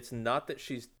essentially, it's not that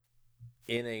she's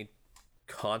in a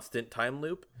constant time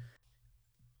loop.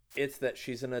 It's that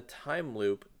she's in a time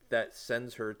loop that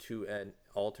sends her to an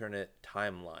alternate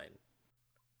timeline.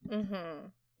 Mm-hmm.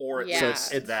 Or at Yeah.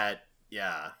 least It's- that,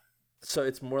 yeah. So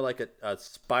it's more like a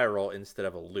spiral instead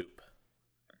of a loop.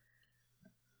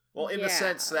 Well, in the Yeah.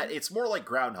 sense that it's more like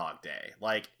Groundhog Day.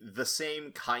 Like, the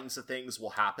same kinds of things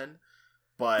will happen,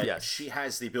 but Yes. she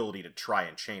has the ability to try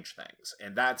and change things.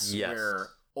 And that's Yes. where,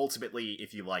 ultimately,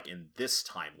 if you like, in this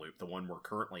time loop, the one we're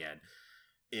currently in,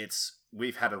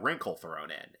 we've had a wrinkle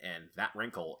thrown in, and that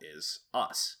wrinkle is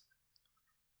us.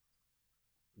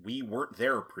 We weren't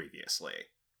there previously.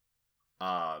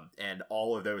 And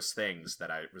all of those things that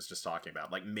I was just talking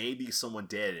about. Like, maybe someone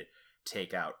did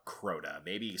take out Crota.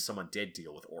 Maybe someone did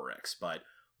deal with Oryx, but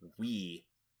we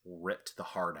ripped the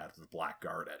heart out of the Black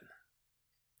Garden.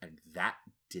 And that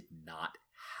did not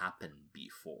happen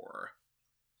before.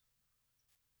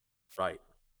 Right.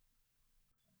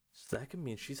 So that could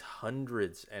mean she's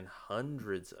hundreds and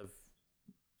hundreds of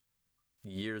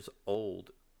years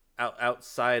old,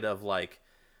 outside of like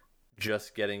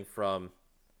just getting from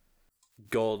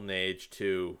Golden Age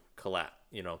to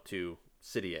to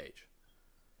City Age.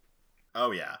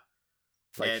 Oh, yeah.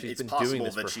 Like, And she's it's been possible doing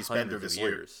this that for she's been through hundreds this of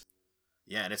loop. years.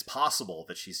 Yeah, and it's possible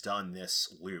that she's done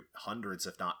this loop hundreds,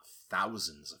 if not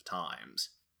thousands of times.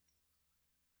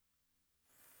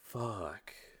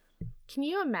 Fuck. Can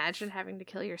you imagine having to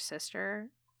kill your sister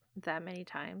that many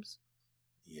times?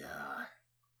 Yeah.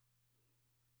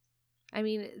 I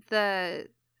mean,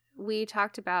 we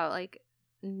talked about like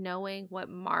knowing what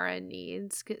Mara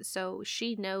needs, so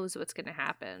she knows what's going to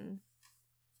happen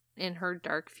in her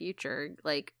dark future.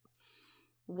 Like,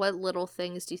 what little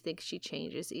things do you think she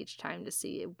changes each time to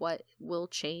see what will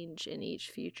change in each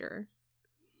future?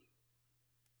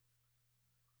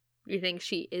 Do you think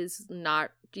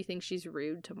she's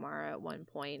rude to Mara at one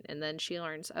point, and then she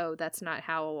learns, oh, that's not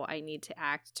how I need to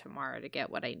act to Mara to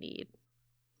get what I need?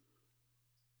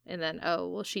 And then, oh,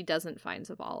 well, she doesn't find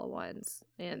Zavala once,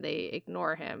 and they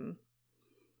ignore him.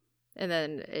 And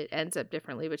then it ends up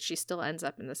differently, but she still ends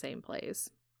up in the same place.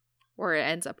 Or it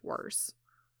ends up worse.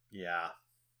 Yeah.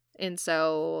 And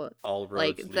so, All roads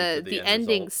like, lead the to the end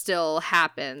ending result. still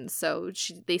happens, so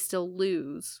they still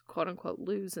lose, quote-unquote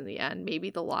lose in the end. Maybe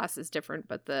the loss is different,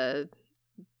 but the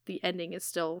ending is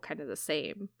still kind of the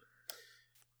same.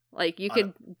 Like, you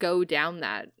could go down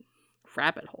that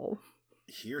rabbit hole.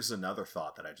 Here's another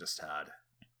thought that I just had.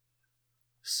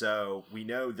 So, we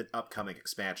know that upcoming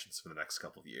expansions for the next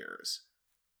couple of years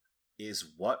is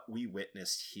what we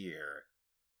witnessed here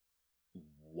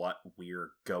what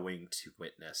we're going to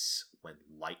witness when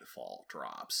Lightfall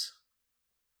drops.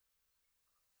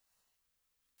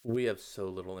 We have so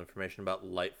little information about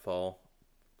Lightfall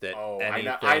that I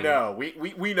anything... know.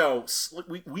 We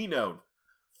know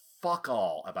fuck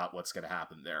all about what's going to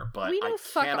happen there, but we know I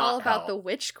fuck cannot all about help. the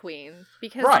Witch Queen,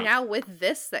 because Right. now with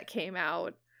this that came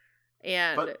out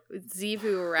and But-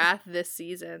 Xivu Wrath this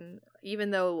season,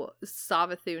 even though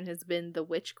Savathun has been the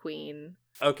Witch Queen,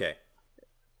 Okay.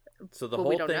 So the But we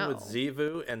whole don't thing know. with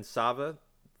Xivu and Sava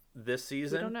this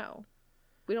season... we don't know.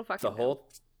 We don't fucking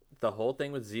The whole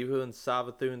thing with Xivu and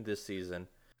Savathun this season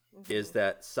know. is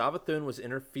that Savathun was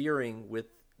interfering with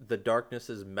the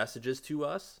Darkness's messages to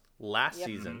us last Yep.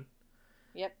 season.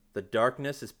 Yep. The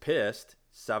darkness is pissed.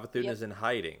 Savathun Yep. is in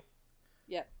hiding.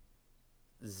 Yep.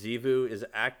 Xivu is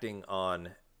acting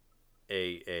on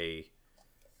a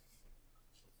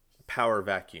power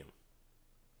vacuum.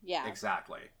 Yeah.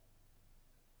 Exactly.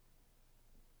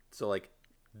 So, like,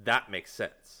 that makes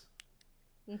sense.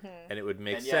 Mm-hmm. And it would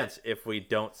make And yet- sense if we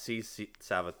don't see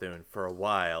Savathun for a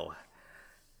while.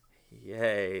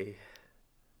 Yay.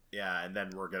 Yeah, and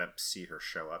then we're gonna see her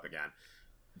show up again.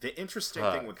 The interesting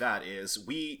thing with that is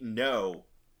we know,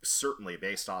 certainly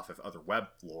based off of other web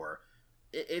lore,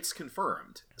 it's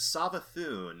confirmed.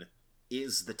 Savathun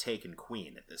is the Taken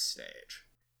Queen at this stage.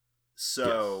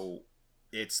 So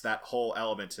it's that whole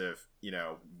element of,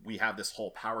 we have this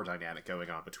whole power dynamic going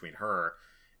on between her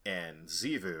and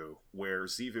Xivu, where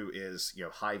Xivu is,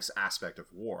 Hive's aspect of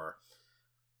war,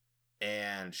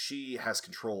 and she has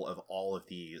control of all of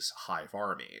these Hive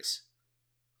armies.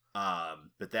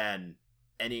 But then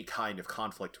any kind of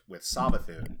conflict with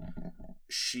Savathun,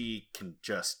 she can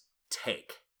just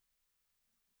take.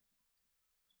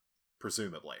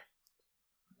 Presumably.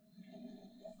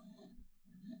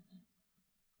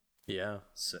 Yeah.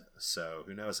 So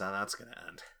who knows how that's going to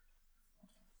end.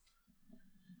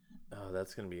 Oh,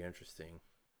 that's going to be interesting.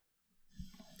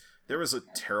 There was a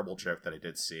terrible joke that I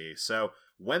did see. So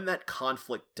when that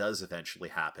conflict does eventually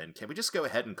happen, can we just go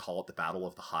ahead and call it the Battle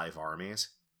of the Hive Armies?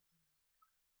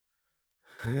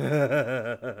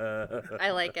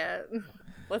 I like it.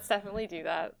 Let's definitely do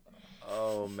that.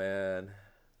 Oh, man.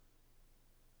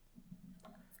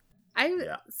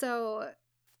 So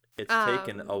It's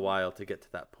taken a while to get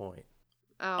to that point.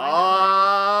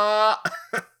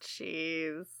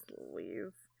 Jeez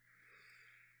Louise.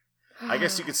 I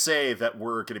guess you could say that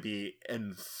we're going to be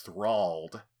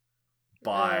enthralled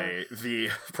by the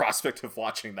prospect of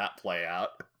watching that play out.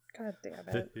 God damn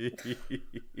it.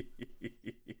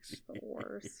 It's the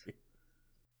worst.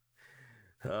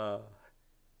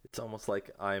 It's almost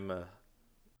like I'm a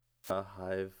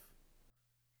Hive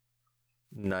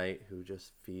knight who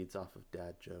just feeds off of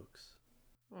dad jokes.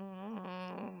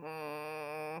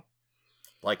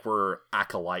 Like we're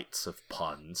acolytes of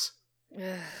puns.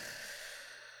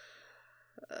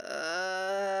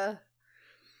 Are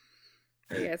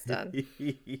you guys done?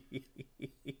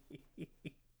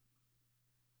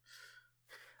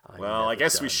 Well, I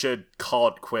guess we should call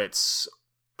it quits,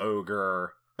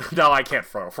 ogre. No, I can't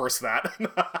force that.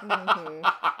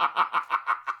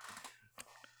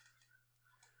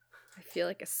 I feel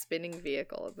like a spinning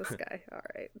vehicle in the sky. All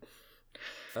right.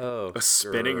 Oh, A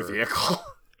spinning grr. vehicle.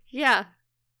 Yeah.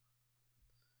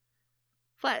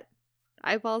 But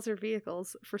eyeballs are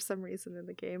vehicles for some reason in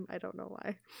the game. I don't know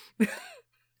why.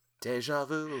 Deja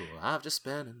vu, I've just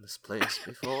been in this place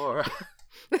before.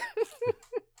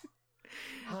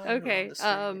 Okay,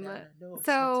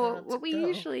 so what we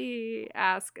usually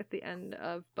ask at the end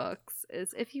of books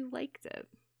is if you liked it.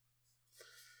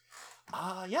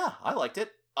 Yeah, I liked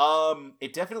it.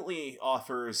 It definitely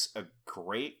offers a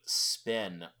great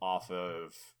spin off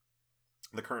of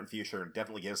the current future and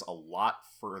definitely gives a lot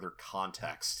further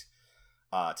context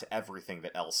to everything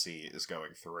that Elsie is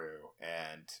going through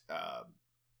and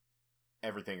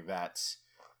everything that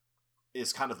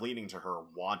is kind of leading to her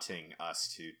wanting us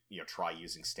to, try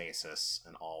using stasis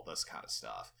and all this kind of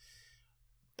stuff.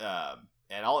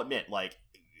 And I'll admit, like,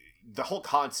 the whole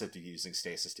concept of using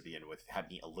stasis to begin with had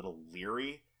me a little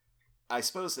leery. I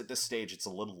suppose at this stage it's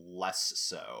a little less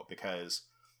so, because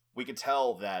we can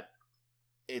tell that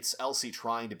it's Elsie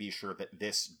trying to be sure that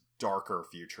this darker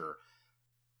future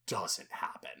doesn't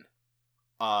happen.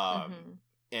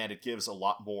 And it gives a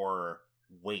lot more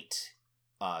weight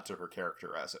to her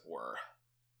character, as it were.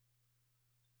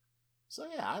 So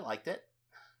yeah, I liked it.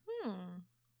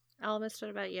 Alamis, what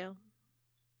about you?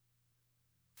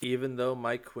 Even though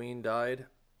my queen died,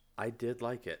 I did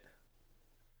like it.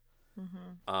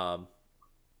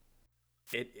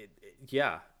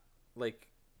 Yeah, like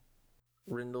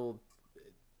Rindle,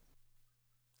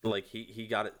 like he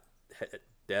got it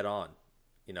dead on.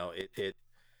 It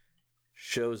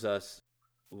shows us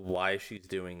why she's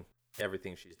doing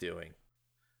everything she's doing.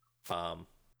 I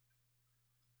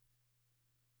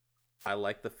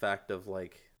like the fact of,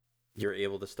 like, you're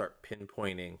able to start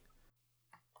pinpointing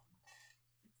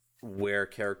where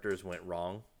characters went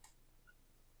wrong.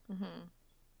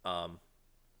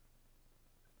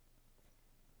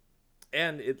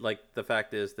 And it, like, the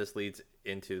fact is this leads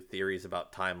into theories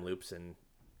about time loops and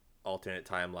alternate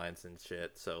timelines and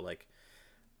shit. So, like,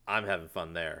 I'm having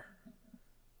fun there.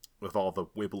 With all the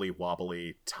wibbly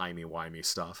wobbly, timey-wimey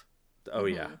stuff. Oh,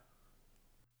 yeah.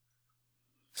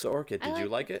 So, Orchid, did you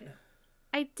like it?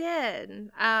 I did.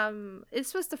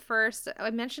 This was the first. I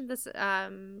mentioned this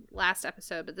last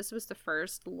episode, but this was the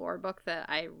first lore book that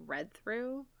I read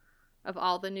through of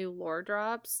all the new lore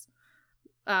drops.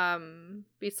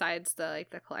 Besides the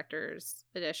collector's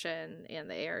edition and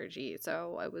the ARG,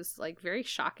 so it was like very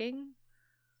shocking.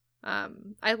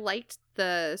 I liked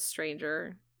the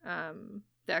stranger, the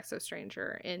Exo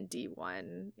Stranger in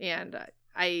D1, and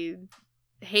I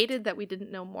hated that we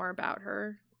didn't know more about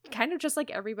her. Kind of just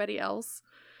like everybody else,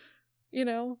 you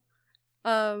know.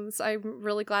 So I'm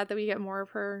really glad that we get more of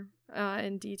her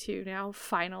in D2 now,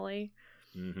 finally.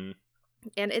 Mm-hmm.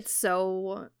 And it's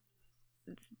so.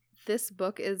 This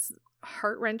book is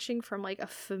heart-wrenching from like a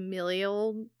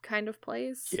familial kind of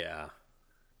place. Yeah.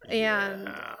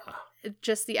 And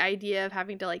just the idea of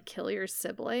having to like kill your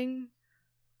sibling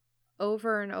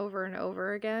over and over and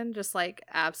over again just like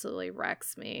absolutely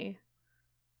wrecks me.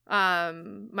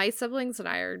 My siblings and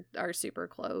I are super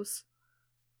close.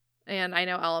 And I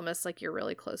know Elemis, like, you're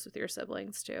really close with your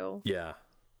siblings too. Yeah.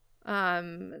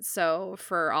 So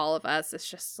for all of us, it's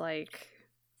just like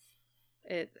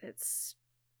it's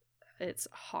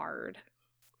hard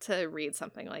to read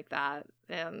something like that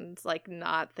and like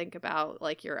not think about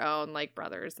like your own like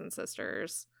brothers and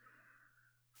sisters,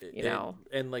 you know.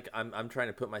 And like I'm trying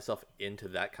to put myself into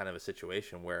that kind of a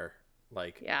situation where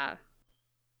like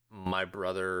my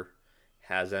brother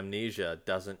has amnesia,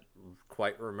 doesn't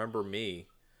quite remember me.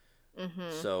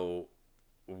 So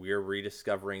we're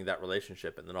rediscovering that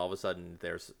relationship, and then all of a sudden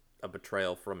there's a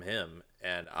betrayal from him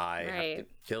and I have to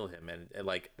kill him, and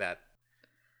like that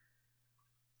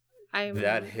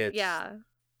that hits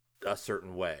a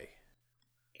certain way.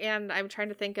 And I'm trying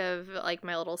to think of like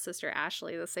my little sister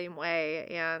Ashley the same way,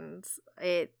 and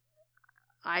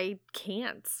I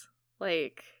can't,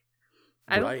 like,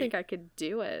 I don't think I could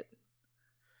do it.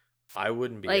 I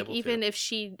wouldn't be like able even to. if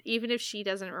she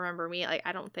doesn't remember me, like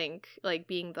I don't think, like,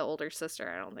 being the older sister,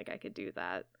 I don't think I could do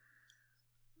that.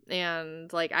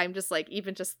 And like I'm just like,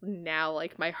 even just now,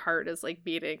 like my heart is like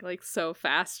beating like so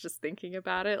fast just thinking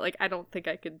about it. Like I don't think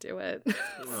I could do it.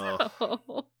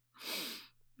 So,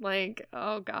 like,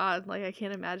 oh god, like I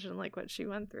can't imagine like what she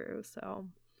went through. So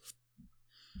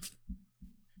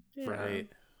yeah. Right.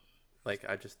 Like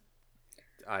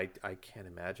I can't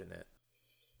imagine it.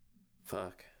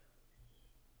 Fuck.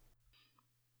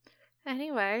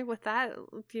 Anyway, with that,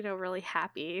 you know, really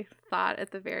happy thought at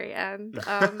the very end.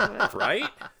 Right?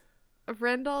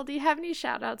 Rendell, do you have any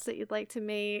shout outs that you'd like to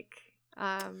make?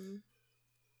 You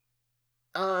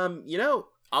know,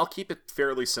 I'll keep it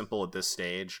fairly simple at this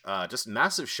stage. Just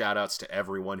massive shout outs to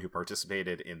everyone who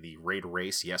participated in the raid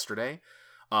race yesterday.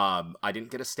 I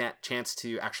didn't get a chance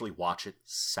to actually watch it,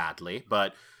 sadly,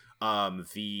 but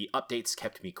the updates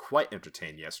kept me quite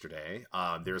entertained yesterday.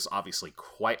 There's obviously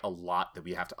quite a lot that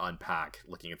we have to unpack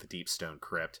looking at the Deepstone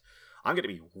Crypt. I'm going to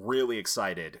be really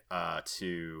excited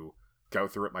to go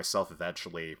through it myself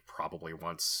eventually, probably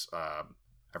once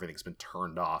everything's been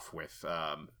turned off with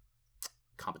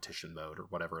competition mode or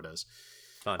whatever it is.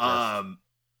 Contest.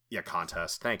 Yeah,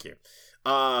 contest. Thank you.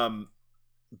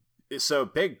 So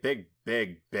big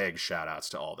shout outs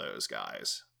to all those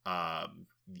guys.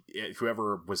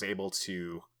 Whoever was able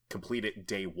to complete it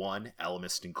day one,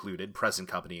 Elemist included, present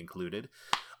company included,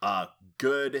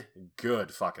 good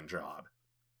fucking job.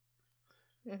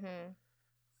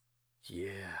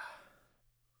 Yeah.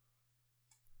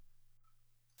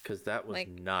 Because that was Like,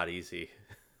 not easy.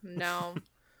 no.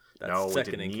 That No,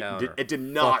 second encounter. it did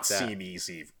not Fuck that. seem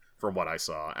easy from what I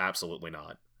saw. Absolutely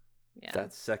not. Yeah.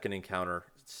 That second encounter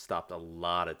stopped a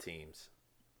lot of teams.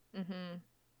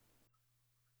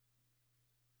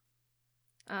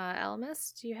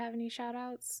 Elmas, do you have any shout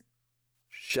outs?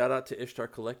 Shout out to Ishtar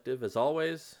Collective as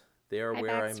always. They are Hi,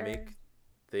 where Baxter.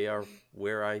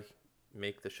 I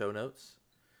make the show notes.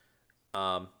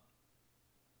 Shout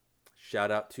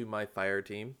out to my fire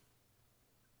team.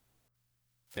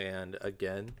 And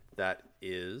again, that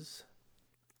is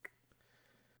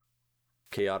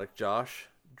Chaotic Josh,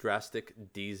 Drastic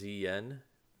DZN,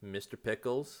 Mr.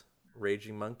 Pickles,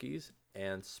 Raging Monkeys,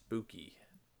 and Spooky.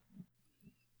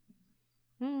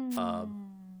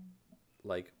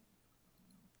 Like,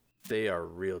 they are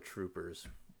real troopers.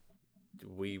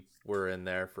 We were in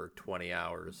there for 20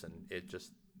 hours and it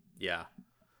just,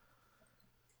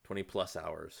 20 plus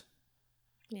hours.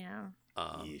 Yeah.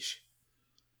 Yeesh.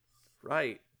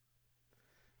 Right.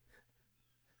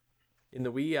 In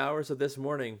the wee hours of this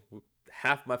morning,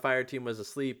 half my fire team was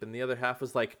asleep and the other half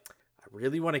was like, I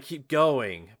really want to keep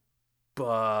going,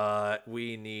 but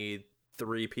we need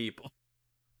 3 people.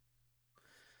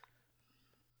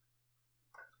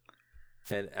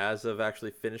 And as of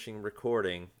actually finishing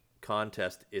recording,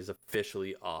 contest is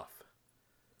officially off.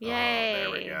 Yay!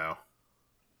 Oh, there we go.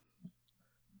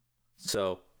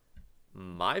 So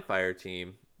my fire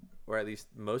team, or at least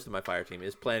most of my fire team,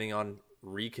 is planning on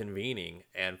reconvening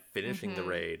and finishing the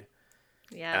raid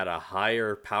Yeah. at a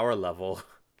higher power level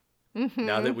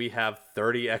now that we have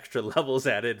 30 extra levels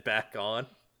added back on.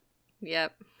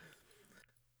 Yep.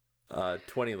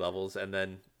 20 levels, and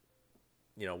then,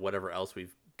 you know, whatever else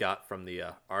we've got from the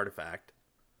artifact.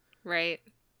 Right.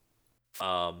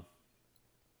 And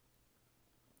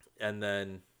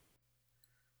then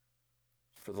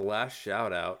for the last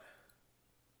shout out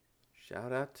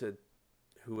to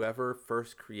whoever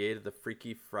first created the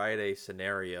Freaky Friday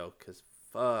scenario, because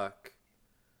fuck.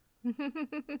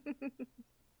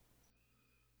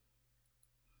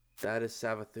 That is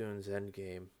Savathun's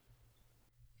endgame.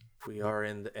 We are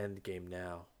in the endgame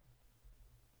now.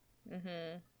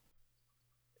 Mm-hmm.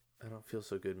 I don't feel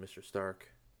so good, Mr. Stark.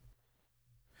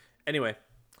 Anyway,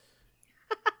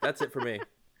 that's it for me.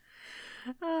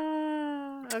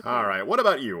 Okay. All right. What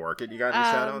about you, Orchid? You got any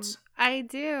shout-outs? I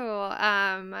do.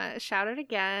 Shout out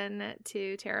again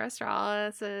to Tara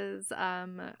Astralis'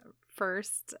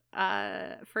 first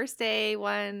day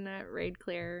one raid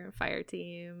clear fire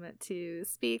team, to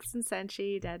Speaks and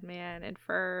Senshi, Deadman, and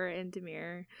Fur and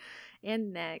Demir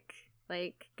and Nick.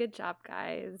 Like, good job,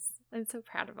 guys. I'm so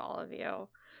proud of all of you.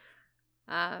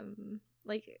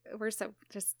 Like, we're so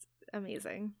just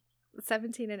amazing.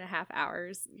 17 and a half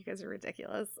hours. You guys are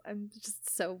ridiculous. I'm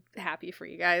just so happy for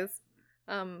you guys.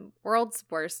 World's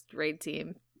worst raid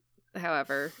team,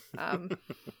 however.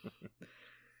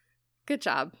 Good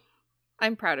job.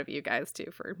 I'm proud of you guys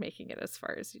too for making it as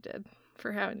far as you did,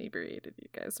 for how inebriated you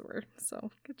guys were.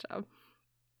 So good job.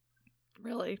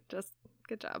 Really, just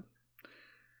good job.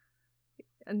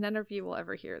 And none of you will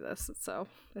ever hear this, so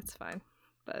it's fine.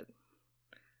 But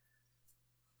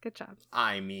good job.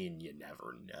 I mean, you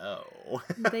never know.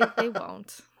 They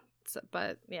won't. So,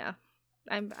 but yeah,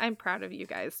 I'm proud of you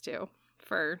guys too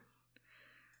for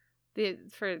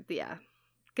yeah.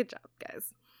 Good job,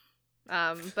 guys.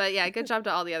 But yeah, good job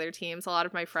to all the other teams. A lot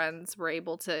of my friends were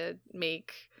able to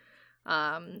make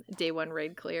day one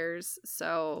raid clears,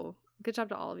 so good job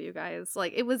to all of you guys.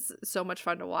 Like, it was so much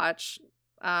fun to watch.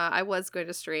 I was going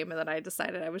to stream, and then I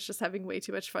decided I was just having way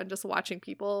too much fun just watching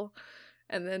people,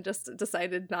 and then just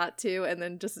decided not to, and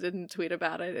then just didn't tweet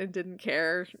about it and didn't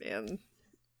care, and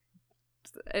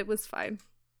it was fine.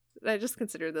 I just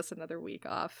consider this another week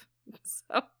off.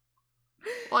 So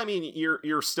Well, I mean,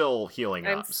 you're still healing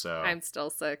up, so I'm still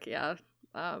sick, yeah.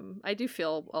 I do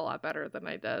feel a lot better than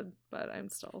I did, but I'm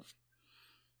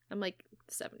like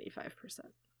 75%.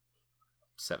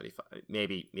 75,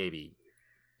 maybe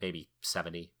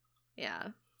 70 Yeah.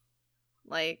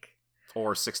 Like,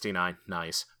 or 69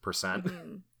 nice percent.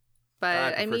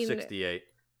 But I mean 68.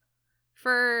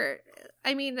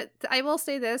 I will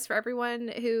say this for everyone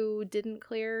who didn't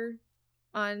clear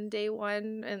on day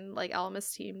one, and like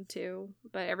Alma's team too,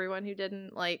 but everyone who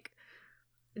didn't, like,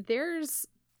 there's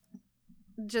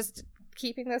just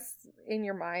keeping this in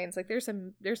your minds, like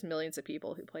there's millions of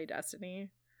people who play Destiny,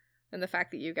 and the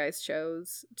fact that you guys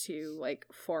chose to like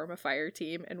form a fire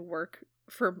team and work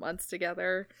for months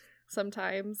together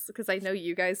sometimes, because I know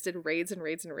you guys did raids and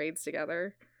raids and raids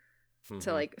together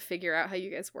to like figure out how you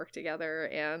guys work together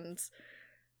and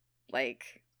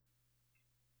like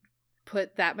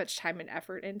put that much time and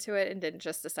effort into it, and didn't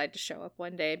just decide to show up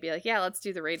one day and be like, yeah, let's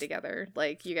do the raid together.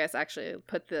 Like, you guys actually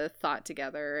put the thought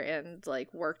together and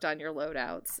like worked on your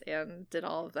loadouts and did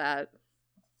all of that,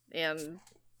 and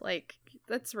like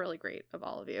that's really great of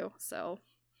all of you. So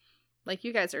like,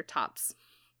 you guys are tops.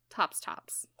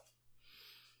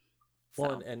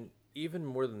 Well, So. and even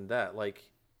more than that, like,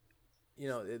 you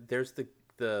know, there's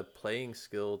the playing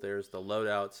skill, there's the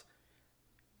loadouts.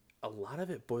 A lot of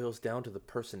it boils down to the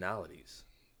personalities.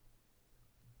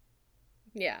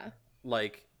 Yeah.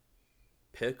 Like,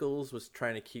 Pickles was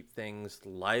trying to keep things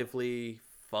lively,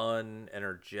 fun,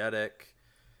 energetic,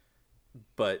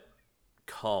 but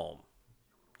calm.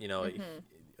 You know,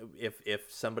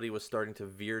 if somebody was starting to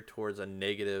veer towards a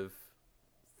negative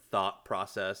thought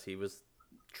process, he was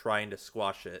trying to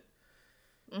squash it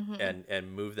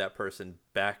and move that person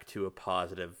back to a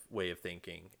positive way of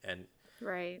thinking. And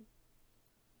Right.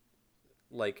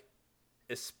 like,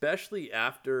 especially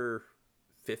after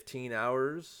 15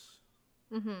 hours,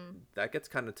 that gets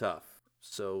kind of tough.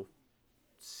 So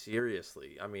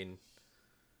seriously, I mean,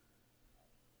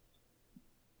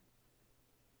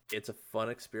 it's a fun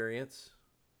experience.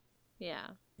 Yeah.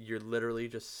 You're literally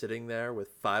just sitting there with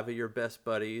 5 of your best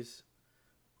buddies,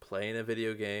 playing a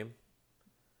video game,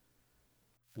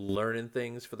 learning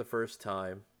things for the first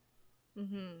time.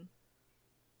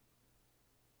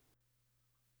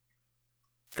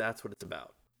 That's what it's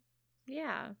about.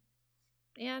 Yeah.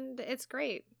 And it's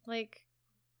great. Like,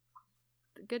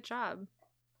 good job.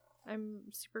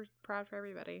 I'm super proud for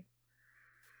everybody.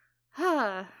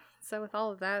 So with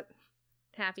all of that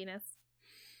happiness,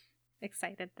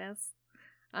 excitedness,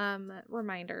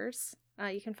 reminders,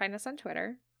 you can find us on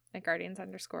Twitter at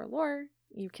Guardians_lore.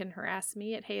 You can harass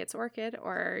me at Hey It's Orchid,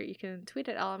 or you can tweet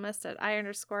at Elemist at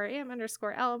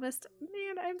I_am_Elemist.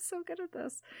 Man, I'm so good at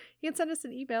this. You can send us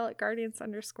an email at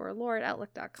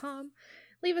guardians_lore@outlook.com.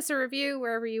 Leave us a review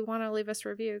wherever you want to leave us a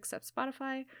review, except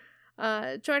Spotify.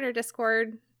 Join our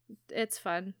Discord. It's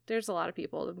fun. There's a lot of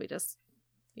people, and we just,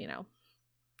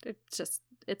 it's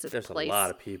a There's place. a lot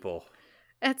of people.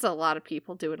 It's a lot of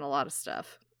people doing a lot of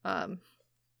stuff.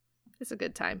 It's a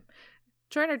good time.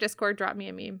 Join our Discord, drop me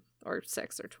a meme, or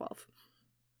 6 or 12.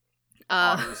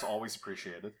 Otters always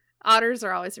appreciated. Otters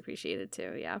are always appreciated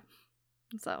too, yeah.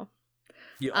 So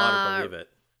You ought to believe it.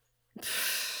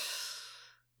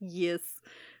 yes.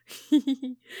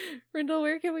 Rendell,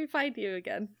 where can we find you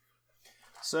again?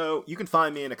 So you can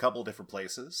find me in a couple different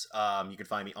places. You can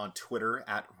find me on Twitter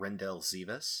at Rendell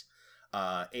Zivas.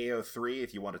 AO3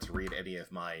 if you wanted to read any of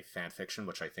my fan fiction,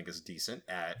 which I think is decent,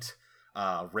 at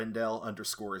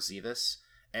Rendell_Zivas.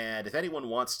 And if anyone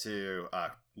wants to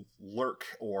lurk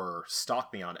or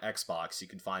stalk me on Xbox, you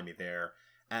can find me there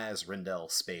as Rendell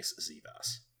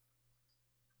Zivas.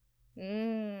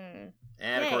 And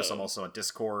of course, I'm also on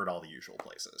Discord, all the usual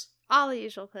places. All the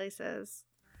usual places.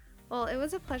 Well, it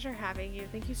was a pleasure having you.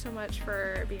 Thank you so much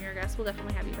for being our guest. We'll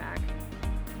definitely have you back.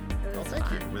 It was Thank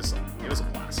fun. you. It was a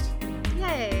blast.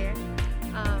 Yay.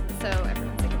 So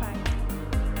everyone say goodbye.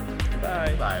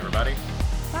 Bye. Bye, everybody.